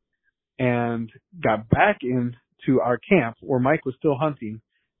out, and got back into our camp where Mike was still hunting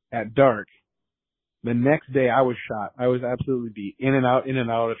at dark. The next day I was shot. I was absolutely beat. In and out,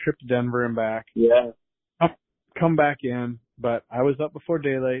 a trip to Denver and back. Yeah. Come back in, but I was up before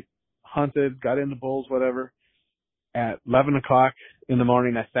daylight, hunted, got into bulls, whatever. At 11 o'clock in the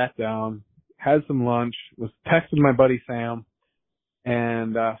morning, I sat down, had some lunch, was texting my buddy Sam,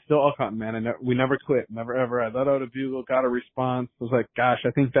 and still elk hunting, man. We never quit, never ever. I let out a bugle, got a response. I was like, gosh,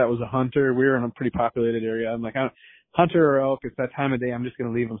 I think that was a hunter. We were in a pretty populated area. I'm like, hunter or elk, it's that time of day. I'm just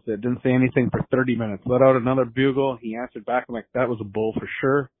going to leave him sit. Didn't say anything for 30 minutes. Let out another bugle. He answered back. I'm like, that was a bull for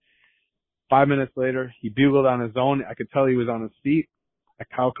sure. 5 minutes later, he bugled on his own. I could tell he was on his feet. I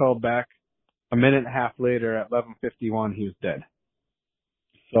cow called back. A minute and a half later, at 11:51, he was dead.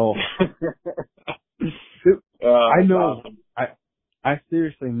 So I know, awesome. I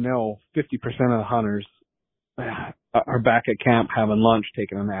seriously know 50% of the hunters are back at camp having lunch,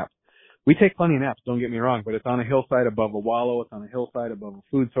 taking a nap. We take plenty of naps, don't get me wrong, but it's on a hillside above a wallow. It's on a hillside above a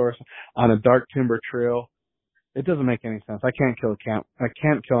food source, on a dark timber trail. It doesn't make any sense. I can't kill a camp. I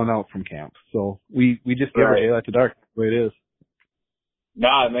can't kill an elk from camp. So we just give our daylight to dark the way it is. No,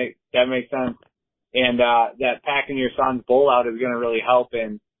 that makes sense. And that packing your son's bull out is going to really help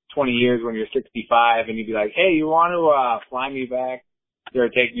in 20 years when you're 65 and you'd be like, hey, you want to fly me back or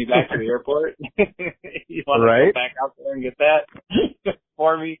take me back to the airport? You want to go back out there and get that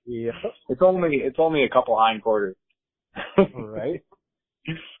for me? Yeah. It's only a couple hindquarters. Right.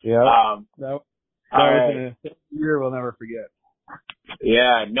 Yeah. That was a year we'll never forget.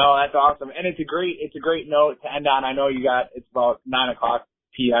 Yeah, no, that's awesome. And it's a great note to end on. I know it's about 9:00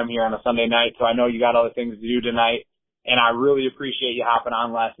 p.m. here on a Sunday night, so I know you got other things to do tonight. And I really appreciate you hopping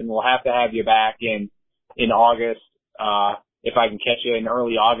on, Les, and we'll have to have you back in August, if I can catch you in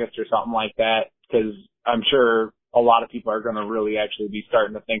early August or something like that, because I'm sure a lot of people are going to really actually be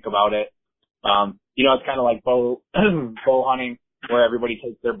starting to think about it. It's kind of like bow hunting, where everybody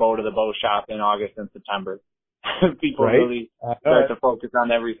takes their bow to the bow shop in August and September. People right? really start to focus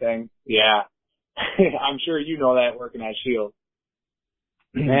on everything. Yeah. I'm sure you know that working at Shield.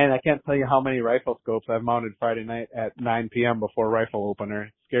 Man, I can't tell you how many rifle scopes I've mounted Friday night at 9 p.m. before rifle opener.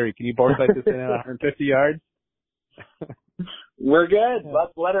 It's scary. Can you board sight this in at 150 yards? We're good.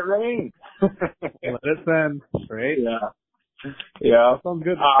 Let's let it rain. Let it send, right? Yeah. That sounds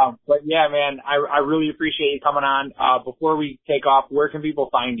good. But yeah, man, I really appreciate you coming on. Before we take off, where can people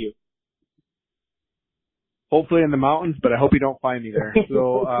find you? Hopefully in the mountains, but I hope you don't find me there.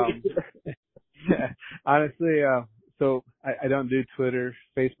 So, honestly, so I don't do Twitter,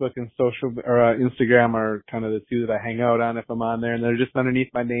 Facebook, and Instagram are kind of the two that I hang out on if I'm on there, and they're just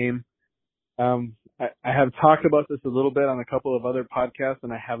underneath my name. I have talked about this a little bit on a couple of other podcasts,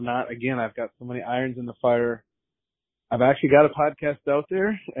 and I have not. Again, I've got so many irons in the fire. I've actually got a podcast out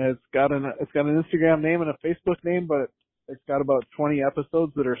there. It's got an Instagram name and a Facebook name, but it's got about 20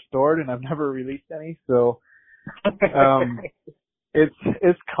 episodes that are stored, and I've never released any. So,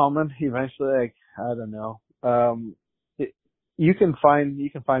 it's coming eventually. Like, I don't know. You can find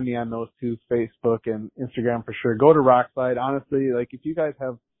me on those two, Facebook and Instagram for sure. Go to Rockslide. Honestly, like if you guys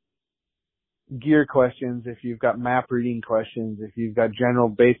have gear questions, if you've got map reading questions, if you've got general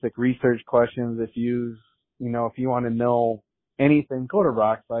basic research questions, if you want to know anything, go to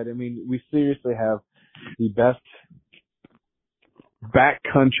Rockslide. I mean, we seriously have the best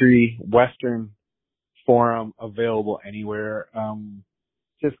backcountry Western forum available anywhere.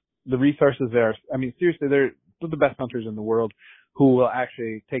 Just the resources there. I mean, seriously, they're the best hunters in the world who will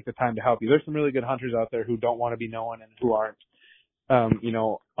actually take the time to help you. There's some really good hunters out there who don't want to be known and who aren't,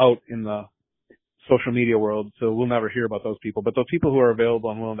 out in the social media world. So we'll never hear about those people. But those people who are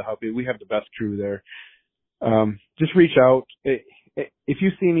available and willing to help you, we have the best crew there. Just reach out. If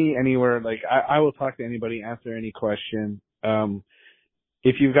you see me anywhere, like I will talk to anybody, answer any question.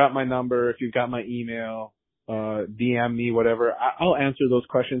 If you've got my number, if you've got my email, DM me, whatever, I'll answer those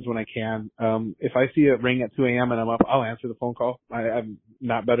questions when I can. If I see it ring at 2 a.m. and I'm up, I'll answer the phone call. I'm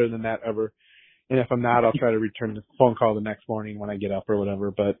not better than that ever. And if I'm not, I'll try to return the phone call the next morning when I get up or whatever.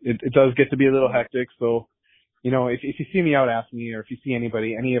 But it does get to be a little hectic. So, if you see me out, ask me, or if you see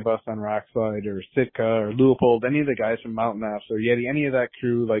anybody, any of us on Rockslide or Sitka or Leupold, any of the guys from Mountain Apps or Yeti, any of that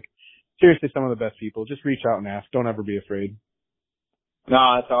crew, like seriously, some of the best people, just reach out and ask. Don't ever be afraid.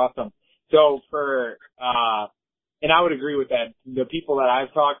 No, that's awesome. So and I would agree with that. The people that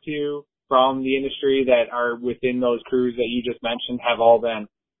I've talked to from the industry that are within those crews that you just mentioned have all been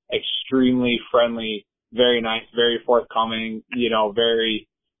extremely friendly, very nice, very forthcoming, very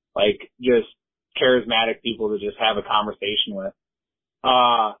just charismatic people to just have a conversation with.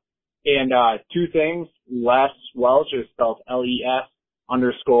 And two things, Les Welch is spelled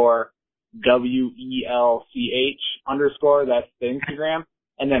LES_WELCH_. That's the Instagram.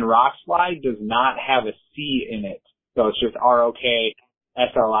 And then Rockslide does not have a C in it. So it's just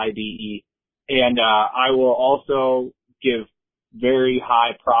ROKSLIDE. And I will also give very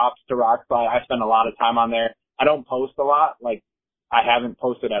high props to Rockslide. I spend a lot of time on there. I don't post a lot. Like, I haven't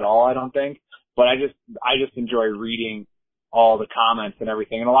posted at all, I don't think. But I just enjoy reading all the comments and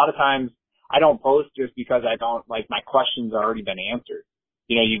everything. And a lot of times I don't post just because my questions have already been answered.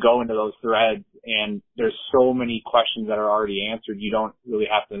 You go into those threads and there's so many questions that are already answered. You don't really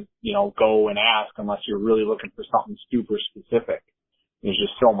have to, go and ask unless you're really looking for something super specific. There's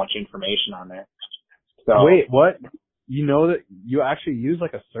just so much information on there. So wait, what? You know that you actually use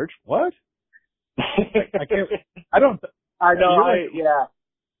like a search? What? I can't. I don't. I know. Yeah.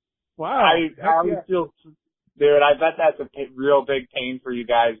 Wow. I always feel, dude, I bet that's a real big pain for you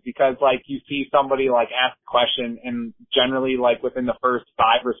guys because you see somebody ask a question and generally within the first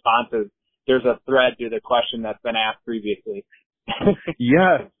 5 responses, there's a thread to the question that's been asked previously.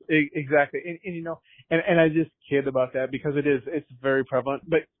 Yes, exactly. And I just kid about that because it's very prevalent,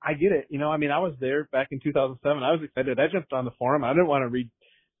 but I get it. I was there back in 2007. I was excited. I jumped on the forum. I didn't want to read,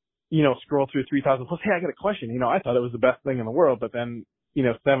 scroll through 3,000 plus. Hey, I got a question. I thought it was the best thing in the world, but then,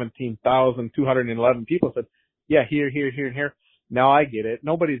 17,211 people said, yeah, here, and here. Now I get it.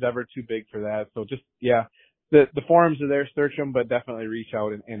 Nobody's ever too big for that. So just, yeah, the forums are there, search them, but definitely reach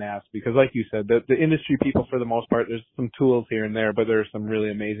out and ask because like you said, the industry people for the most part, there's some tools here and there, but there are some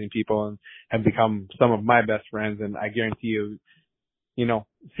really amazing people and have become some of my best friends. And I guarantee you,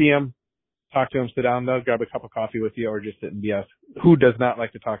 see them, talk to them, sit down, they'll grab a cup of coffee with you or just sit and BS. Who does not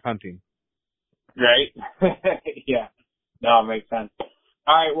like to talk hunting? Right? Yeah. No, it makes sense.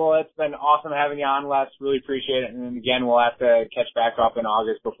 All right. Well, it's been awesome having you on, Les. Really appreciate it. And then again, we'll have to catch back up in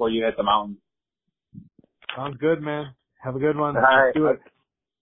August before you hit the mountains. Sounds good, man. Have a good one. All right. Let's do it.